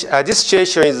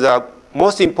situation is the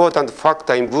most important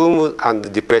factor in boom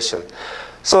and depression.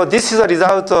 So this is a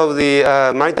result of the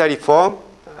monetary reform,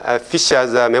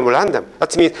 Fisher's memorandum.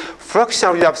 That means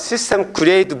fractional reserve system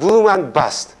create boom and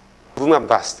bust. Boom and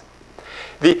bust.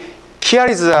 Here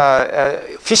is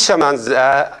Fisher's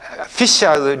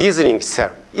reasoning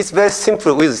itself. It's very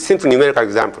simple with simple numerical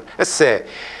example. Let's say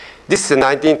this is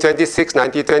 1926,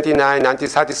 1929,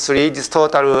 1933. This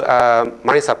total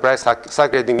money supply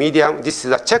circulating medium. This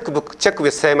is a checkbook. Checkbook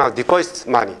is same as deposit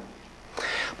money.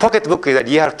 Pocketbook is a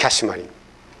real cash money.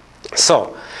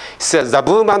 So it says the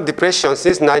boom and depression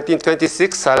since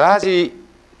 1926 are largely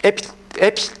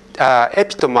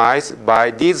epitomized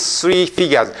by these 3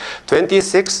 figures: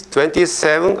 26,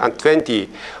 27, and 20.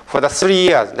 For the 3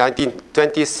 years,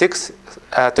 1926,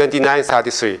 29,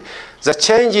 33. The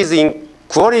changes in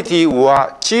quality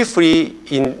were chiefly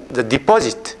in the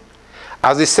deposit.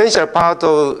 As essential part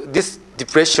of this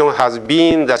depression has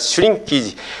been the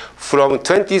shrinkage from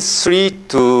 23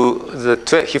 to the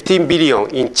 15 billion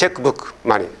in checkbook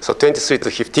money. So 23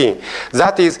 to 15.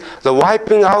 That is the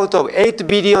wiping out of $8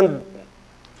 billion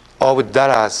of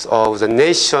dollars of the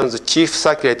nation's chief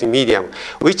circulating medium,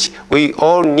 which we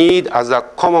all need as a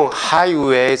common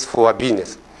highways for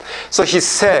business. So he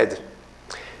said,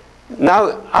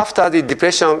 now after the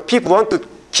depression, people want to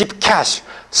keep cash.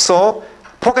 So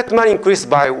pocket money increased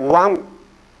by $1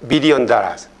 billion.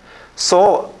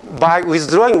 So by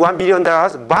withdrawing $1 billion,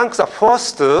 banks are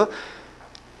forced to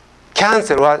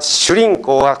cancel or shrink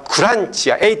or crunch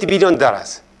 $8 billion.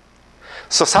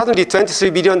 So suddenly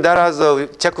 $23 billion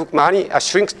of checkbook money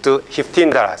shrinks to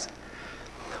 $15.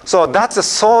 So that's the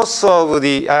source of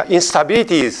the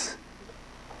instabilities,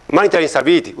 monetary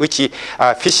instability, which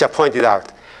Fisher pointed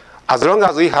out. As long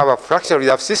as we have a fractional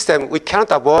reserve system, we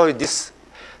cannot avoid this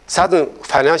sudden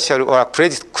financial or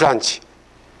credit crunch.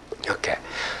 Okay,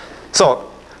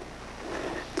 so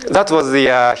that was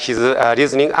his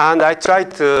reasoning, and I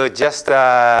tried to just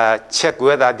check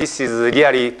whether this is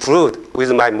really proved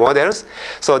with my models.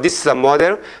 So this is a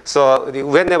model. So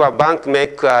whenever a bank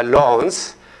make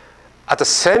loans, at the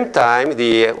same time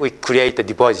we create a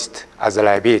deposit as a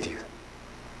liability.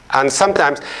 And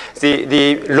sometimes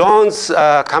the loans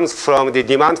comes from the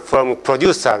demand from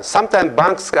producers. Sometimes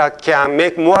banks can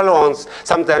make more loans.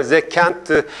 Sometimes they can't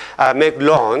make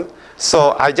loans.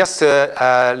 So I just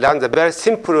ran a very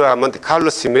simple Monte Carlo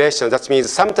simulation. That means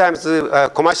sometimes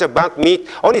commercial bank meet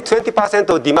only 20%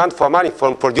 of demand for money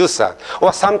from producer.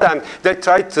 Or sometimes they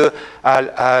try to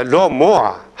loan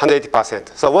more,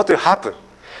 180%. So what will happen?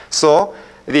 So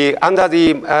under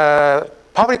the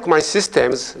public money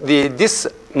systems, this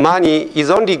money is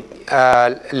only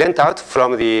lent out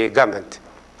from the government.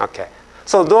 Okay,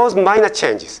 so those minor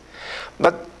changes.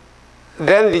 But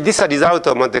then this is a result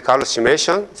of Monte Carlo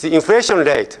simulation. The inflation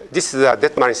rate, this is a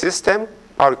debt money system,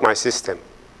 public money system.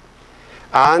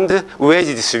 And wage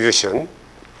distribution,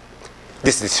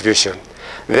 this distribution.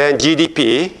 Then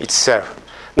GDP itself.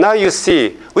 Now you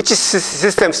see which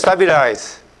system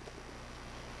stabilize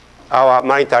our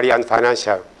monetary and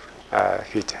financial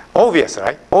future. Obvious,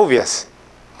 right? Obvious.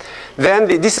 Then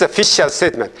this is a Fisher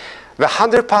statement. The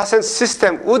 100%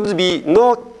 system would be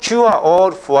no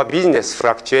cure-all for business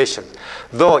fluctuation,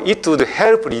 though it would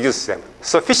help reduce them.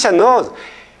 So Fisher knows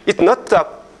it's not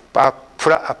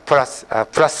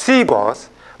placebos,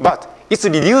 but it's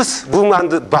reduce boom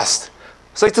and bust.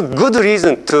 So it's a good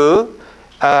reason to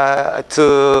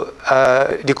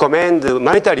recommend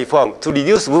monetary reform to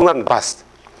reduce boom and bust.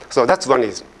 So that's one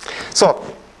reason. So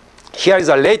here is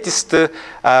the latest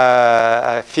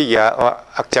figure, or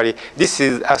actually, this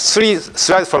is 3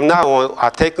 slides from now on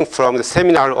are taken from the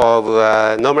seminar of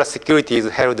Nomura Securities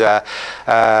held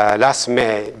last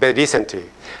May, very recently.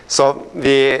 So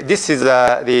this is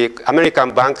the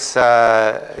American banks,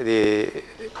 the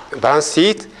balance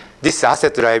sheet. This is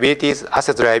asset liabilities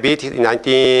in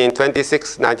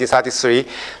 1926, 1933.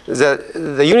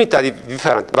 The unit are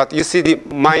different, but you see the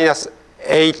minus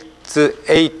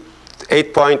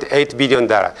 $8.8 billion.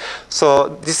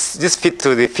 So this fits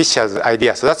to the Fisher's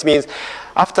idea. So that means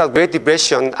after Great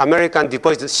Depression, American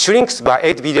deposit shrinks by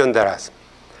 $8 billion.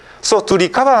 So to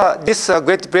recover this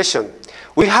Great Depression,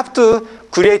 we have to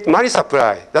create money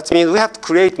supply. That means we have to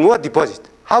create more deposit.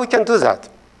 How we can do that?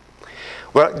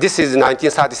 Well, this is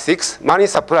 1936. Money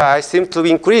supply seems to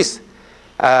increase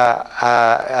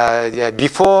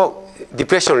before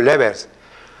depression levels.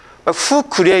 But who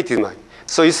created money?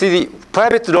 So you see the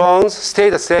private loans stay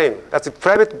the same. That's the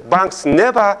private banks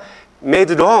never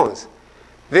made loans.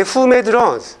 Who made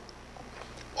loans?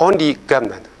 Only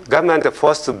government. Government is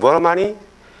forced to borrow money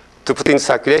to put in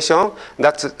circulation.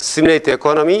 That stimulates the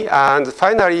economy. And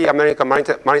finally, American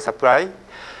money supply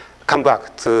come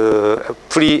back to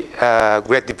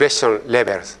pre-Great Depression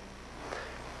levels.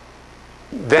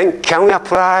 Then can we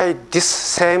apply this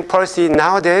same policy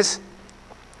nowadays?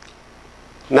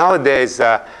 Nowadays,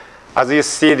 as you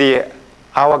see,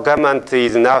 our government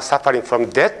is now suffering from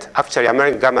debt. Actually,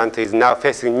 American government is now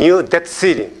facing new debt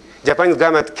ceiling. Japanese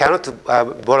government cannot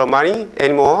borrow money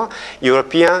anymore.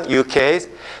 European, UK.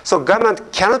 So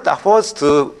government cannot afford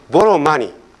to borrow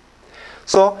money.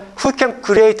 So who can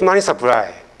create money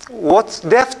supply? What's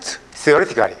left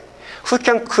theoretically? Who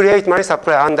can create money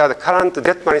supply under the current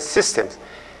debt money systems?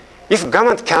 If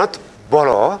government cannot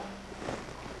borrow,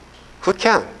 who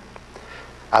can?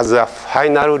 As a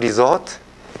final resort,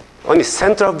 only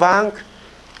central bank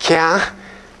have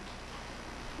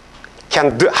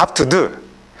to do.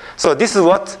 So this is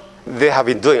what they have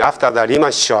been doing after the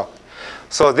Lehman shock.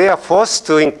 So they are forced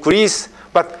to increase,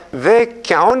 but they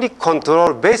can only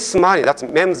control base money, that's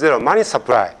MEM0, money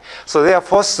supply. So they are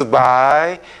forced to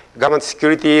buy government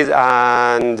securities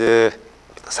and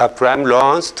subprime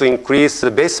loans to increase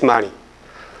the base money.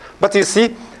 But you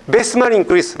see, base money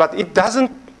increase, but it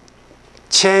doesn't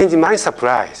change money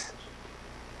supplies.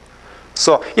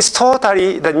 So it's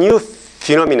totally the new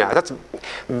phenomena. That's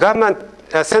government,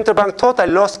 central bank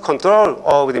totally lost control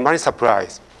of the money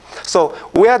supplies. So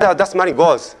where that money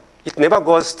goes, it never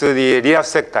goes to the real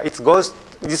sector. It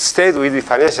stays with the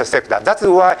financial sector. That's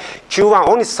why Q1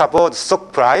 only supports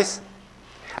stock price,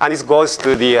 and it goes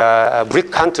to the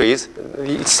BRIC countries.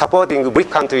 It's supporting BRIC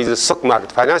countries' stock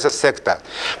market, financial sector.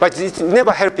 But it's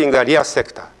never helping the real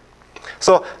sector.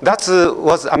 So that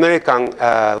was American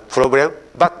problem.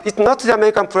 But it's not the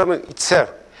American problem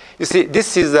itself. You see,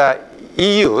 this is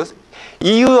EU.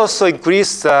 EU also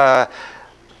increased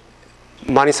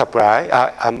money supply,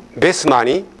 base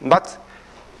money, but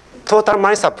total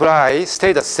money supply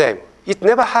stayed the same. It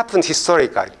never happened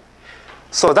historically.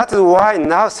 So that is why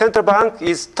now central bank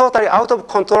is totally out of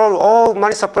control of all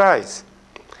money supplies.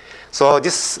 So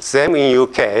this same in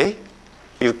UK.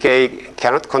 UK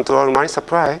cannot control money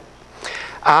supply.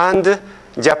 And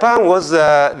Japan was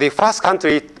the first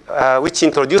country which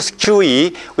introduced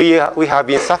QE. We have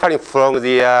been suffering from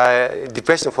the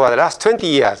depression for the last 20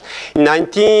 years. In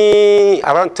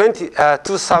around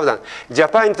 2000,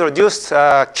 Japan introduced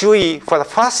QE for the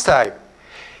first time.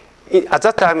 At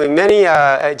that time, many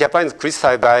Japanese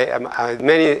criticized by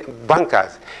many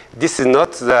bankers. This is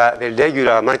not the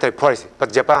regular monetary policy,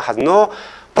 but Japan has no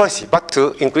policy but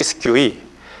to increase QE.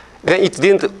 Then it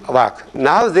didn't work.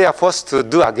 Now they are forced to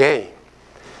do again.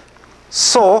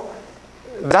 So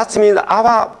that means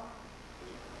our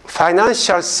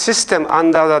financial system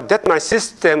under the debt money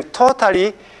system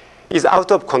totally is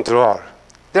out of control.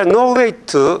 There's no way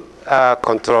to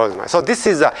control it. So this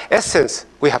is the essence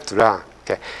we have to learn.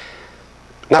 Okay.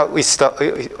 Now we stop.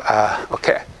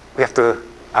 Okay, we have to.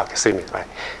 Okay, 3 minutes. Right.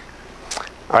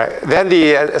 All right. Then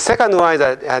the second one is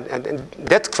a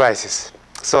debt crisis.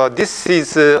 So this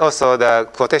is also the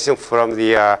quotation from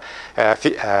the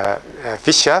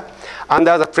Fisher.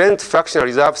 Under the present fractional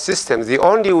reserve system, the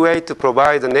only way to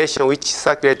provide the nation with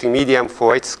circulating medium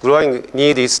for its growing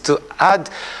need is to add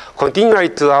continually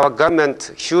to our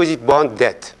government huge bond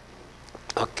debt.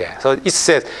 Okay, so it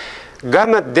says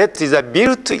government debt is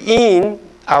built-in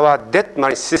our debt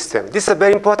money system. This is a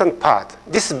very important part.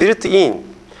 This is built-in.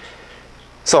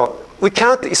 So we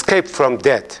cannot escape from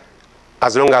debt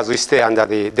as long as we stay under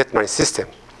the debt money system.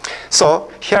 So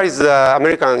here is the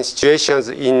American situations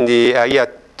in the year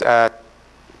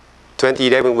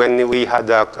 2011 when we had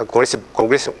a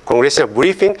congressional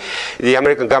briefing. The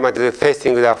American government is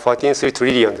facing the $14.3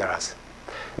 trillion.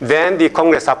 Then the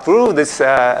Congress approved this,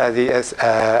 the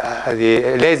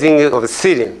raising of the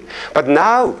ceiling. But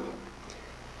now,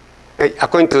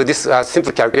 according to this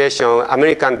simple calculation,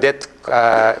 American debt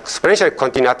exponentially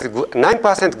continues at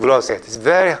 9% growth rate. It's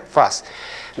very fast.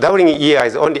 Doubling year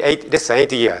is only less than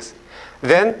 8 years.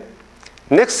 Then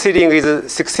next ceiling is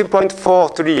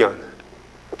 16.4 trillion,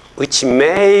 which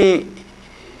may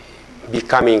be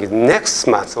coming next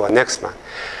month or next month.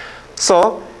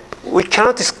 So we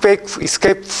cannot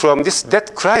escape from this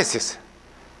debt crisis.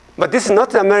 But this is not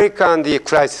the American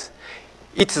crisis.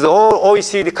 It is all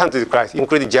OECD countries crisis,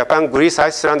 including Japan, Greece,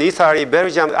 Iceland, Italy,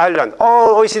 Belgium, Ireland.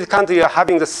 All OECD countries are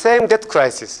having the same debt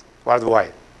crisis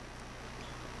worldwide.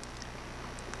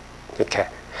 Okay.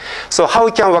 So how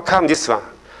we can overcome this one?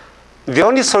 The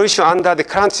only solution under the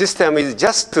current system is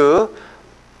just to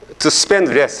spend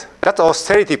less. That's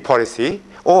austerity policy,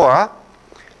 or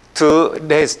to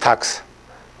raise tax.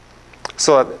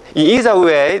 So in either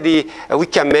way, we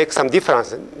can make some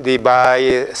difference.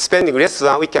 By spending less,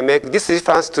 we can make this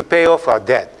difference to pay off our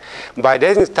debt. By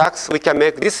raising tax, we can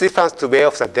make this difference to pay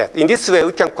off the debt. In this way,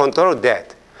 we can control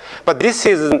debt. But this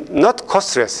is not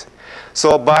costless.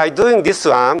 So by doing this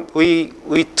one, we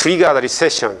trigger the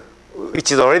recession,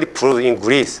 which is already proved in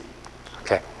Greece.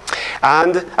 Okay.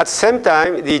 And at the same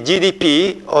time, the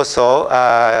GDP also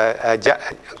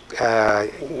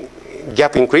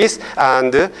gap increase,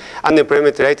 and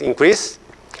unemployment rate increase,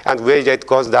 and wage rate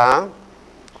goes down.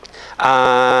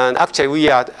 And actually, we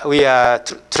are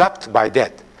trapped by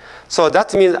debt. So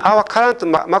that means our current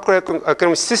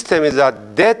macroeconomic system is a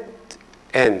dead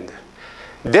end.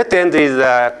 Dead end is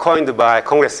coined by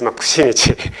Congressman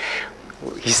Kuchinichi.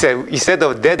 He said, instead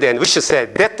of dead end, we should say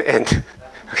dead end.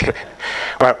 Okay.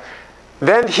 Well,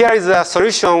 then here is a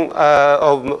solution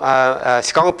of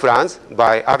Chicago plans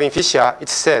by Irving Fisher. It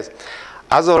says,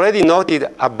 as already noted,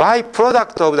 a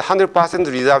byproduct of the 100%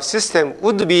 reserve system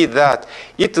would be that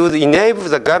it would enable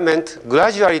the government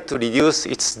gradually to reduce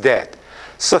its debt.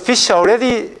 So Fisher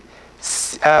already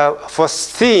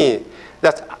foreseen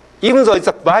that even though it's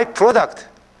a byproduct,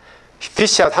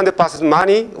 Fisher's 100%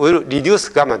 money will reduce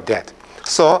government debt.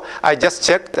 So I just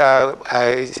checked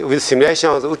with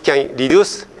simulations, we can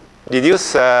reduce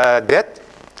reduce debt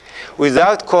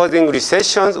without causing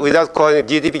recessions, without causing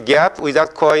GDP gap,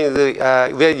 without causing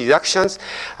the wage reductions,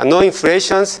 no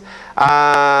inflations.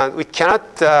 We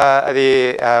cannot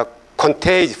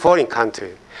contage foreign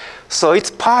countries. So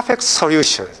it's perfect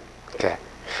solution. Okay.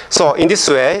 So in this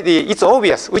way, it's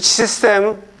obvious which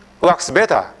system works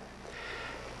better.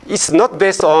 It's not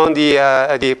based on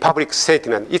the public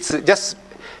statement. It's just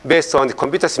based on the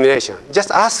computer simulation. Just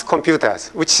ask computers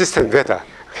which system better.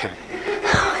 Okay.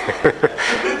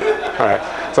 All right.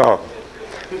 So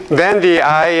then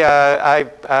I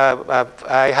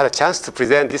had a chance to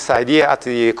present this idea at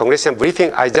the congressional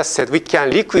briefing. I just said we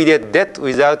can liquidate debt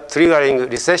without triggering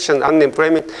recession,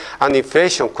 unemployment, and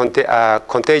inflation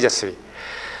contagiously.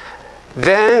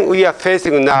 Then we are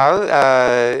facing now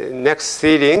next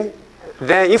ceiling.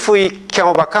 Then if we can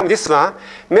overcome this one,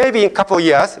 maybe in a couple of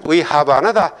years we have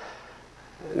another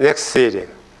next ceiling.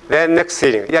 Then next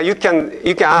ceiling. Yeah, you can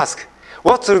ask,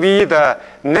 what will be the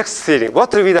next ceiling?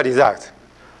 What will be the result?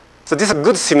 So this is a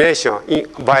good simulation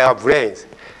by our brains.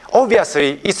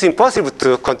 Obviously, it's impossible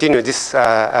to continue this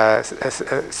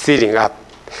ceiling up.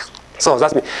 So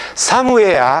that means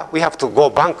somewhere we have to go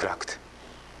bankrupt.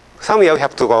 Somewhere we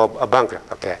have to go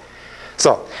bankrupt. Okay.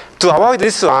 So to avoid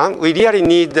this one, we really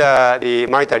need the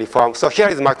monetary reform. So here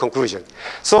is my conclusion.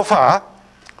 So far,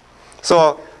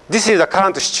 so this is the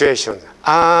current situation.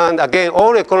 And again,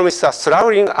 all economists are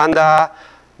struggling under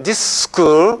this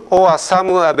school, or some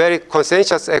very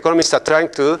conscientious economists are trying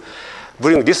to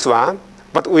bring this one,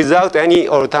 but without any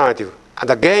alternative. And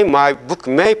again, my book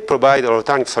may provide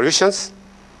alternative solutions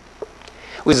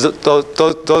with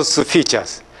those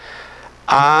features.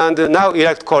 And now we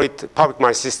like to call it public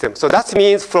money system. So that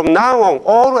means from now on,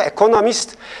 all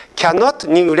economists cannot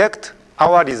neglect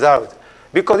our result,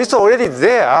 because it's already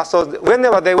there. So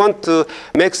whenever they want to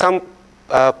make some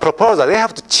proposal, they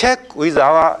have to check with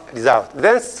our result,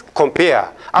 then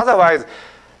compare. Otherwise,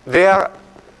 their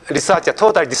research are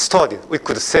totally distorted, we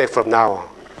could say from now on.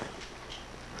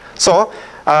 So,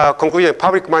 conclusion,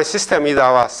 public money system is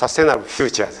our sustainable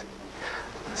future.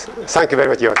 Thank you very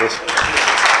much for your attention.